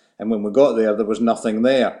it. And when we got there was nothing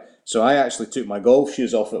there. So I actually took my golf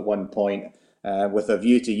shoes off at one point with a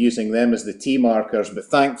view to using them as the tee markers. But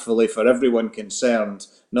thankfully for everyone concerned,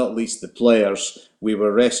 not least the players, we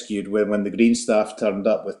were rescued when the green staff turned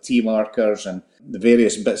up with tee markers and the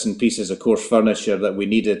various bits and pieces of course furniture that we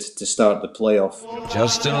needed to start the playoff.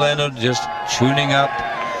 Justin Leonard just tuning up.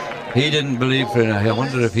 He didn't believe for it. I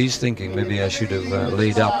wonder if he's thinking maybe I should have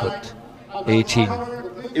laid up at 18.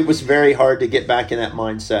 It was very hard to get back in that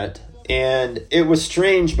mindset. And it was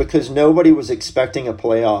strange because nobody was expecting a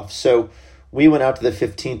playoff. So we went out to the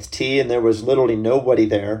 15th tee and there was literally nobody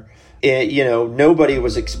there. Nobody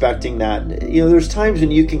was expecting that. There's times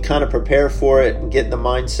when you can kind of prepare for it and get in the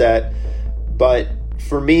mindset. But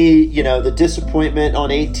for me, the disappointment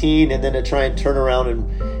on 18 and then to try and turn around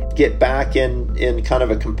and get back in kind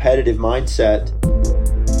of a competitive mindset.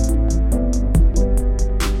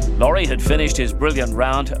 Lawrie had finished his brilliant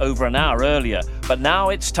round over an hour earlier, but now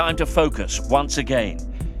it's time to focus once again.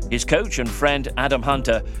 His coach and friend Adam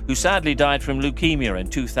Hunter, who sadly died from leukemia in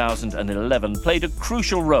 2011, played a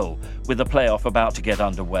crucial role with the playoff about to get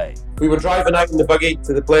underway. We were driving out in the buggy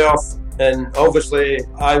to the playoff, and obviously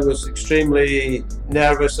I was extremely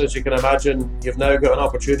nervous, as you can imagine. You've now got an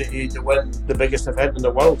opportunity to win the biggest event in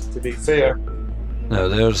the world, to be fair. Now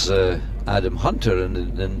there's Adam Hunter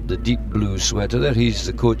in the deep blue sweater there. He's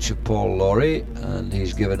the coach of Paul Lawrie, and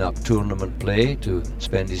he's given up tournament play to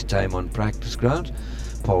spend his time on practice ground.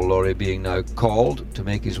 Paul Lawrie being now called to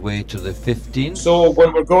make his way to the 15th. So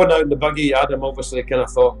when we're going out in the buggy, Adam obviously kind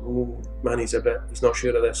of thought, oh man, he's not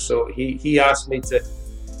sure of this. So he asked me to,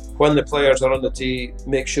 when the players are on the tee,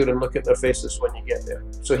 make sure and look at their faces when you get there.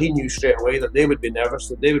 So he knew straight away that they would be nervous,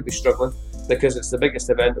 that they would be struggling, because it's the biggest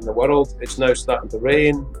event in the world. It's now starting to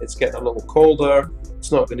rain, it's getting a little colder,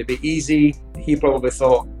 it's not going to be easy. He probably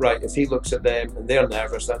thought, right, if he looks at them and they're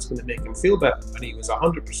nervous, that's going to make him feel better. And he was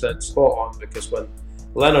 100% spot on, because when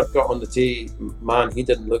Leonard got on the tee, man, he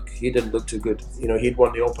didn't look too good. He'd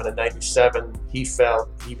won the Open in '97. He felt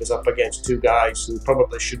he was up against two guys who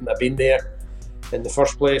probably shouldn't have been there in the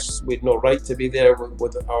first place. We'd no right to be there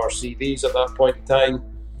with our CVs at that point in time.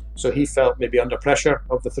 So he felt maybe under pressure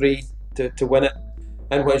of the three to win it.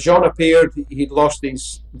 And when Jean appeared, he'd lost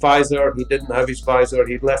his visor. He didn't have his visor.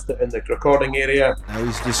 He'd left it in the recording area. Now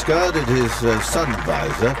he's discarded his sun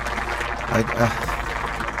visor,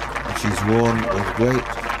 which he's worn with great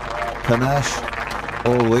panache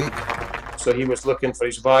all week. So he was looking for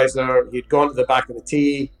his visor. He'd gone to the back of the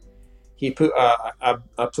tee. He put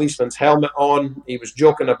a policeman's helmet on. He was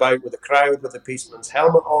joking about with the crowd with the policeman's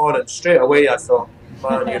helmet on, and straight away I thought,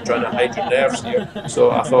 man, you're trying to hide your nerves here.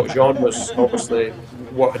 So I thought Jean was obviously,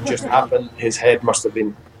 what had just happened, his head must have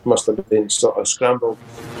been sort of scrambled.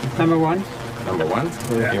 Number one,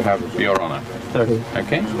 yeah. You have your honour.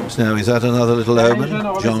 Okay. So now he's at another little omen.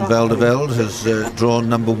 Jean van der Velde has drawn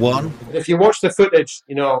number one. If you watch the footage,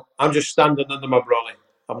 I'm just standing under my brolly.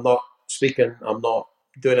 I'm not speaking, I'm not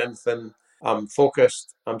doing anything. I'm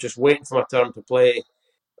focused. I'm just waiting for my turn to play.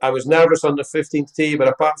 I was nervous on the 15th tee, but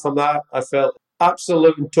apart from that, I felt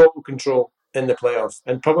absolute and total control in the playoff,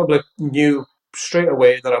 and probably knew straight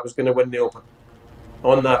away that I was going to win the Open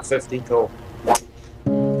on that 15th hole.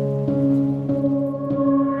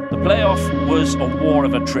 The playoff was a war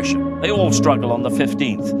of attrition. They all struggle on the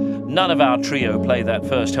 15th. None of our trio played that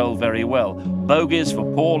first hole very well. Bogeys for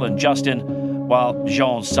Paul and Justin, while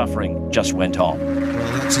Jean's suffering just went on.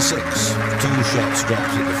 Well, that's a 6. 2 shots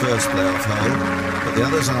dropped at the first playoff hole, but the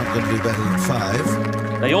others aren't going to do better than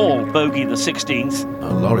 5. They all bogey the 16th.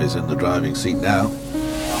 Laurie's in the driving seat now.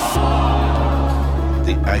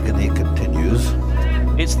 The agony continues.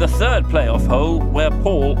 It's the third playoff hole where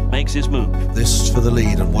Paul makes his move. This is for the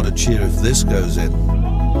lead, and what a cheer if this goes in. He's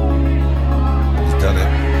done it.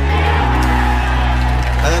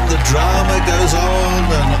 And the drama goes on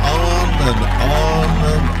and on and on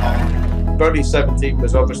and on. Birdie 17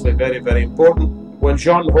 was obviously very, very important. When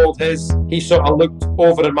Jean held his, he sort of looked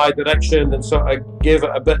over in my direction and sort of gave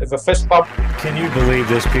it a bit of a fist bump. Can you believe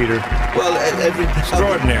this, Peter? Well,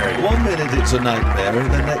 extraordinary. 1 minute it's a nightmare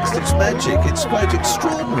and the next it's magic. It's quite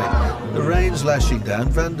extraordinary. The rain's lashing down.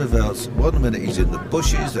 Van der Velde's 1 minute he's in the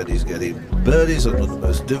bushes, then he's getting birdies on the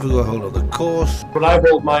most difficult hole on the course. When I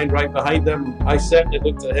held mine right behind him, I certainly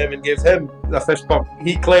looked at him and gave him a fist bump.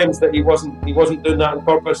 He claims that he wasn't doing that on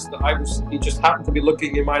purpose, that he just happened to be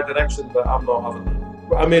looking in my direction, but I'm not having that.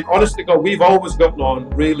 I mean, honestly, God, we've always gotten on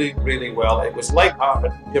really, really well. It was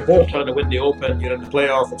light-hearted. You're both trying to win the Open, you're in the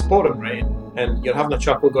playoff, it's pouring rain, and you're having a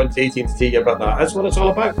chuckle going to 18th tee about that. That's what it's all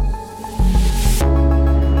about.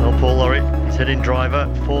 Well, Paul Lawrie, he's hitting driver,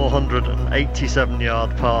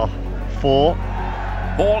 487-yard par 4.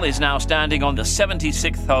 Paul is now standing on the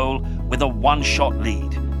 76th hole with a one-shot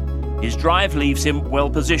lead. His drive leaves him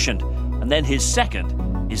well-positioned, and then his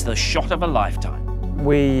second is the shot of a lifetime.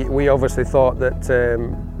 We obviously thought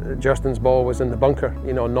that Justin's ball was in the bunker,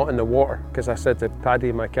 you know, not in the water, because I said to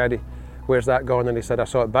Paddy, my caddy, where's that gone? And he said, I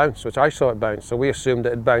saw it bounce, which I saw it bounce. So we assumed it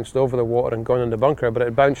had bounced over the water and gone in the bunker, but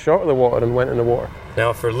it bounced short of the water and went in the water.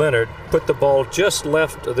 Now for Leonard, put the ball just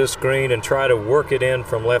left of this green and try to work it in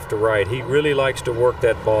from left to right. He really likes to work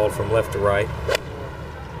that ball from left to right.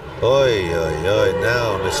 Oi, oi, oi,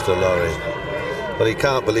 now, Mr. Lawrie. But he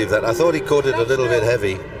can't believe that. I thought he caught it a little bit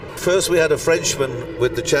heavy. First we had a Frenchman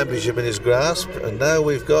with the championship in his grasp, and now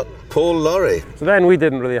we've got Paul Lawrie. So then we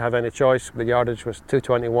didn't really have any choice. The yardage was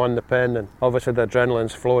 221 the pin, and obviously the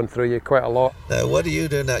adrenaline's flowing through you quite a lot. Now what do you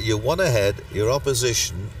do now? You're one ahead, your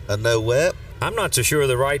opposition, and nowhere. I'm not so sure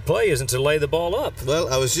the right play isn't to lay the ball up.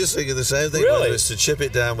 Well, I was just thinking the same thing, really? Whether it's to chip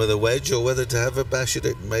it down with a wedge or whether to have a bash at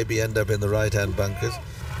it and maybe end up in the right-hand bunkers.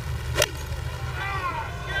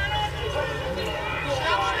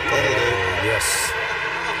 Yes.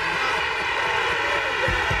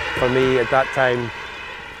 For me at that time,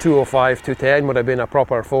 205, 210 would have been a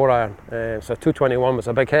proper 4-iron. So 221 was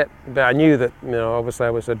a big hit, but I knew that, you know, obviously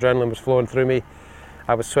adrenaline was flowing through me.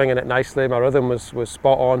 I was swinging it nicely. My rhythm was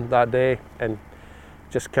spot on that day, and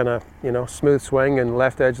just kind of, you know, smooth swing and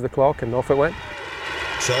left edge of the clock, and off it went.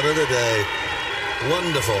 Shot of the day,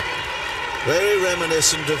 wonderful. Very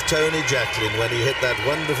reminiscent of Tony Jacklin when he hit that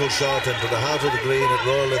wonderful shot into the heart of the green at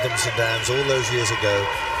Royal Lytham St Anne's all those years ago.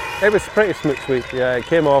 It was pretty smooth sweep, yeah. It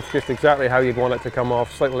came off just exactly how you'd want it to come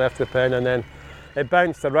off, slightly left the pin, and then it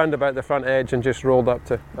bounced around about the front edge and just rolled up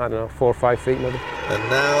to, I don't know, 4 or 5 feet maybe. And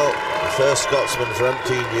now, the first Scotsman for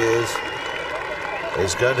umpteen years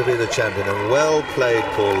is going to be the champion, and well played,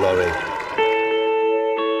 Paul Lawrie.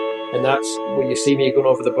 And that's when you see me going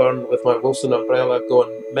over the burn with my Wilson umbrella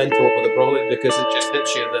going mental with the brolly, because it just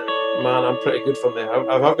hits you that, man, I'm pretty good from there.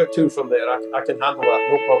 I've got 2 from there, I can handle that,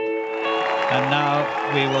 no problem. And now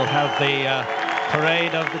we will have the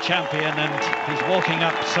parade of the champion, and he's walking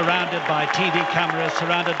up surrounded by TV cameras,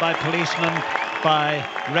 surrounded by policemen, by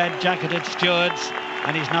red-jacketed stewards,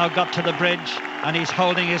 and he's now got to the bridge and he's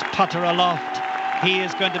holding his putter aloft. He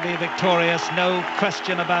is going to be victorious, no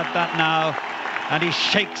question about that now, and he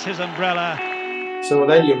shakes his umbrella. So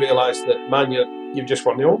then you realise that, man, you've just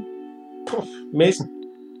won the Open. Amazing.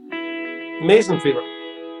 Amazing feeling.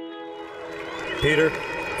 Peter,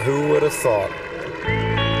 who would have thought?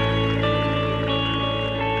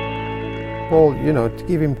 Well, you know, to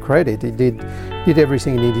give him credit, he did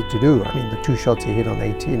everything he needed to do. I mean, the 2 shots he hit on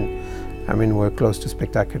 18, I mean, were close to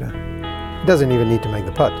spectacular. He doesn't even need to make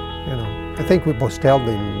the putt, you know. I think we both held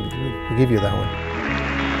him, we give you that one.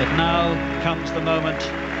 But now comes the moment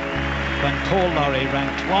when Paul Lawrie,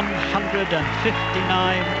 ranked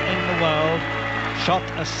 159 in the world, shot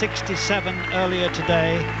a 67 earlier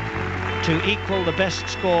today to equal the best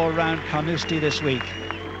score around Carnoustie this week,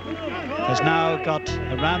 has now got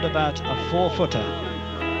around about a 4-footer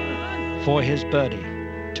for his birdie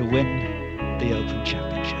to win the Open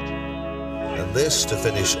Championship. And this to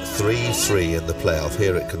finish 3-3 in the playoff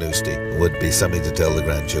here at Carnoustie would be something to tell the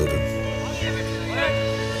grandchildren.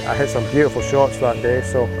 I hit some beautiful shots that day,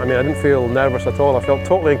 so I mean I didn't feel nervous at all. I felt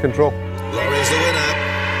totally in control. Lawrie's the winner.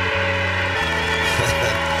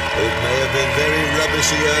 It may have been very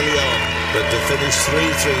rubbishy early on, but to finish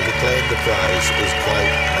 3-3 to claim the prize is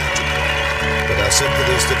quite magical. But our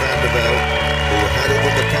sympathies to Van der Velde, who had it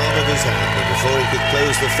in the palm of his hand, and before he could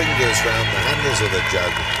close the fingers round the handles of the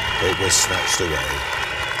jug, it was snatched away.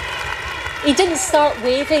 He didn't start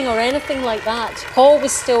waving or anything like that. Paul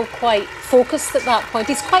was still quite focused at that point.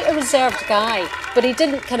 He's quite a reserved guy, but he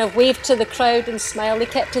didn't kind of wave to the crowd and smile. He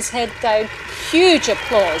kept his head down. Huge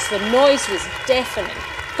applause. The noise was deafening.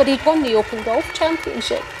 But he'd won the Open Golf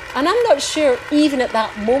Championship. And I'm not sure, even at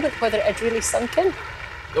that moment, whether it had really sunk in.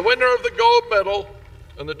 The winner of the gold medal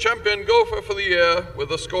and the champion golfer for the year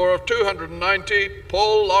with a score of 290,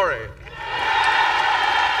 Paul Lawrie.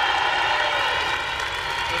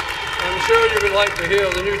 I'm sure you would like to hear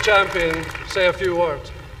the new champion say a few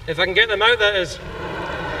words. If I can get them out, that is.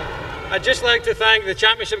 I'd just like to thank the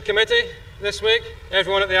Championship Committee this week,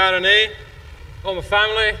 everyone at the R&A, all my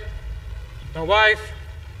family, my wife,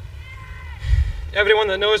 everyone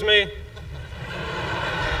that knows me,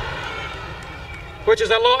 which is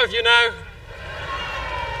a lot of you now.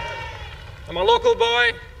 I'm a local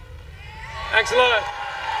boy. Thanks a lot.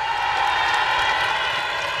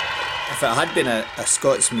 If it had been a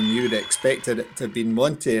Scotsman, you would have expected it to have been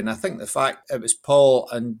Monty, and I think the fact it was Paul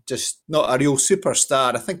and just not a real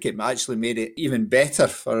superstar, I think it actually made it even better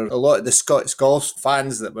for a lot of the Scots golf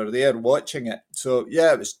fans that were there watching it. So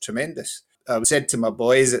yeah, it was tremendous. I said to my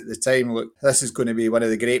boys at the time, look, this is going to be one of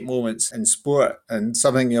the great moments in sport and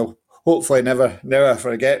something you'll hopefully never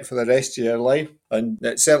forget for the rest of your life. And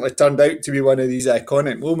it certainly turned out to be one of these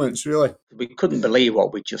iconic moments, really. We couldn't believe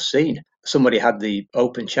what we'd just seen. Somebody had the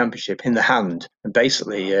Open Championship in the hand and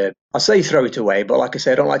basically, I say throw it away, but like I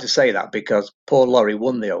say, I don't like to say that because Paul Lawrie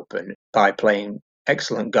won the Open by playing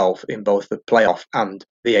excellent golf in both the playoff and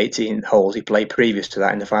the 18 holes he played previous to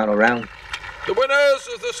that in the final round. The winners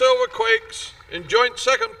of the Silver Quakes in joint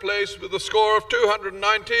second place with a score of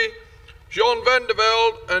 290, Jean van der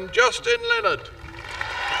Velde and Justin Leonard.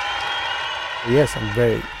 Yes, I'm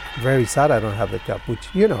very, very sad I don't have the cup, which,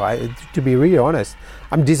 you know, to be really honest,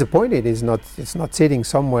 I'm disappointed it's not sitting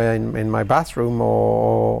somewhere in my bathroom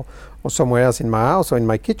or somewhere else in my house or in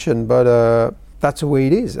my kitchen, but that's the way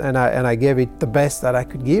it is, and I gave it the best that I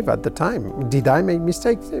could give at the time. Did I make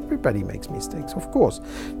mistakes? Everybody makes mistakes, of course.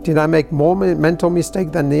 Did I make more mental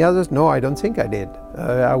mistakes than the others? No, I don't think I did.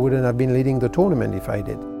 I wouldn't have been leading the tournament if I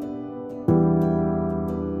did.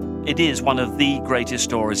 It is one of the greatest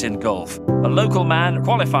stories in golf. A local man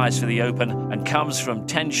qualifies for the Open and comes from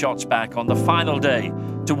 10 shots back on the final day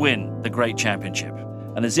to win the Great Championship.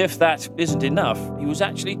 And as if that isn't enough, he was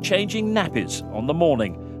actually changing nappies on the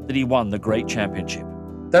morning that he won the Great Championship.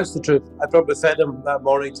 That's the truth. I probably fed him that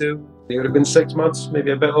morning too. It would have been 6 months,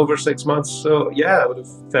 maybe a bit over 6 months. So yeah, I would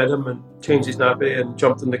have fed him and changed his nappy and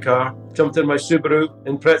jumped in the car. Jumped in my Subaru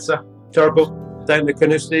in Prezza, turbo, down to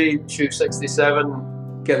Carnoustie, shoot 67,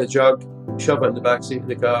 get the jug, shove it in the back seat of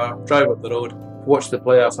the car, drive up the road, watch the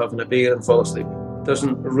playoff, having a beer and fall asleep.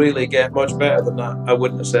 Doesn't really get much better than that, I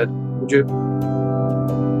wouldn't have said. Would you?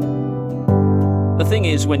 The thing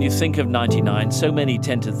is, when you think of 99, so many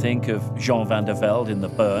tend to think of Jean van der Velde in the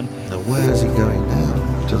Burn. Now where is he going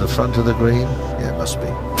now? To the front of the green? Yeah, it must be.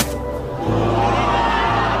 I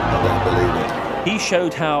don't believe it. He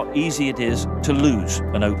showed how easy it is to lose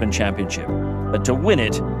an Open Championship, but to win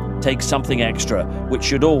it takes something extra, which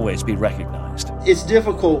should always be recognised. It's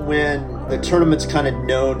difficult when the tournament's kind of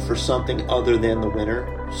known for something other than the winner.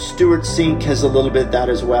 Stewart Cink has a little bit of that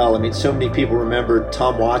as well. I mean, so many people remember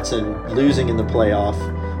Tom Watson losing in the playoff.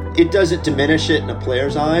 It doesn't diminish it in a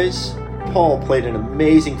player's eyes. Paul played an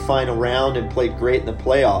amazing final round and played great in the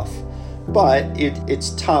playoff. But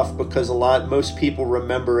it's tough because most people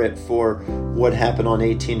remember it for what happened on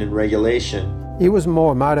 18 in regulation. It was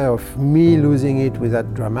more a matter of me losing it with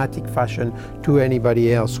that dramatic fashion to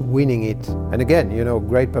anybody else winning it. And again, you know,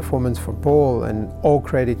 great performance from Paul and all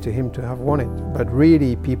credit to him to have won it. But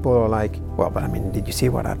really people are like, well, but I mean, did you see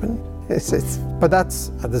what happened? But that's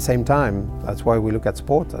at the same time, that's why we look at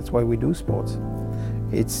sport, that's why we do sports.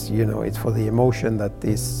 It's, you know, it's for the emotion that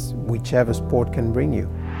this, whichever sport can bring you.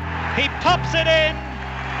 He pops it in,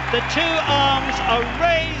 the two arms are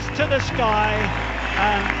raised to the sky,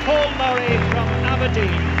 and Paul Lawrie from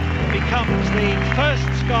Aberdeen becomes the first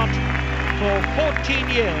Scot for 14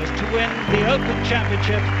 years to win the Open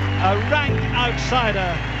Championship, a rank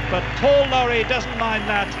outsider, but Paul Lawrie doesn't mind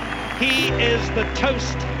that. He is the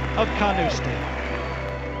toast of Carnoustie.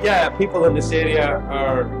 Yeah, people in this area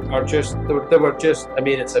are just, they were just, I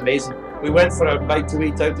mean, it's amazing. We went for a bite to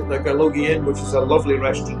eat out at the Galogie Inn, which is a lovely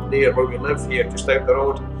restaurant near where we live here, just out the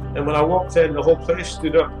road. And when I walked in, the whole place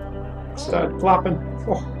stood up, started clapping.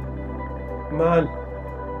 Oh, man.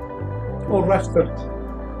 All restaurants,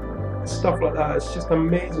 stuff like that. It's just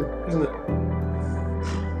amazing, isn't it?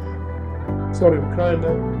 Sorry, I'm crying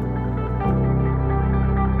now.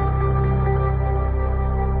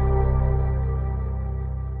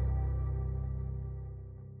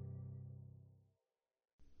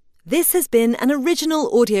 This has been an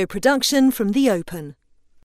original audio production from The Open.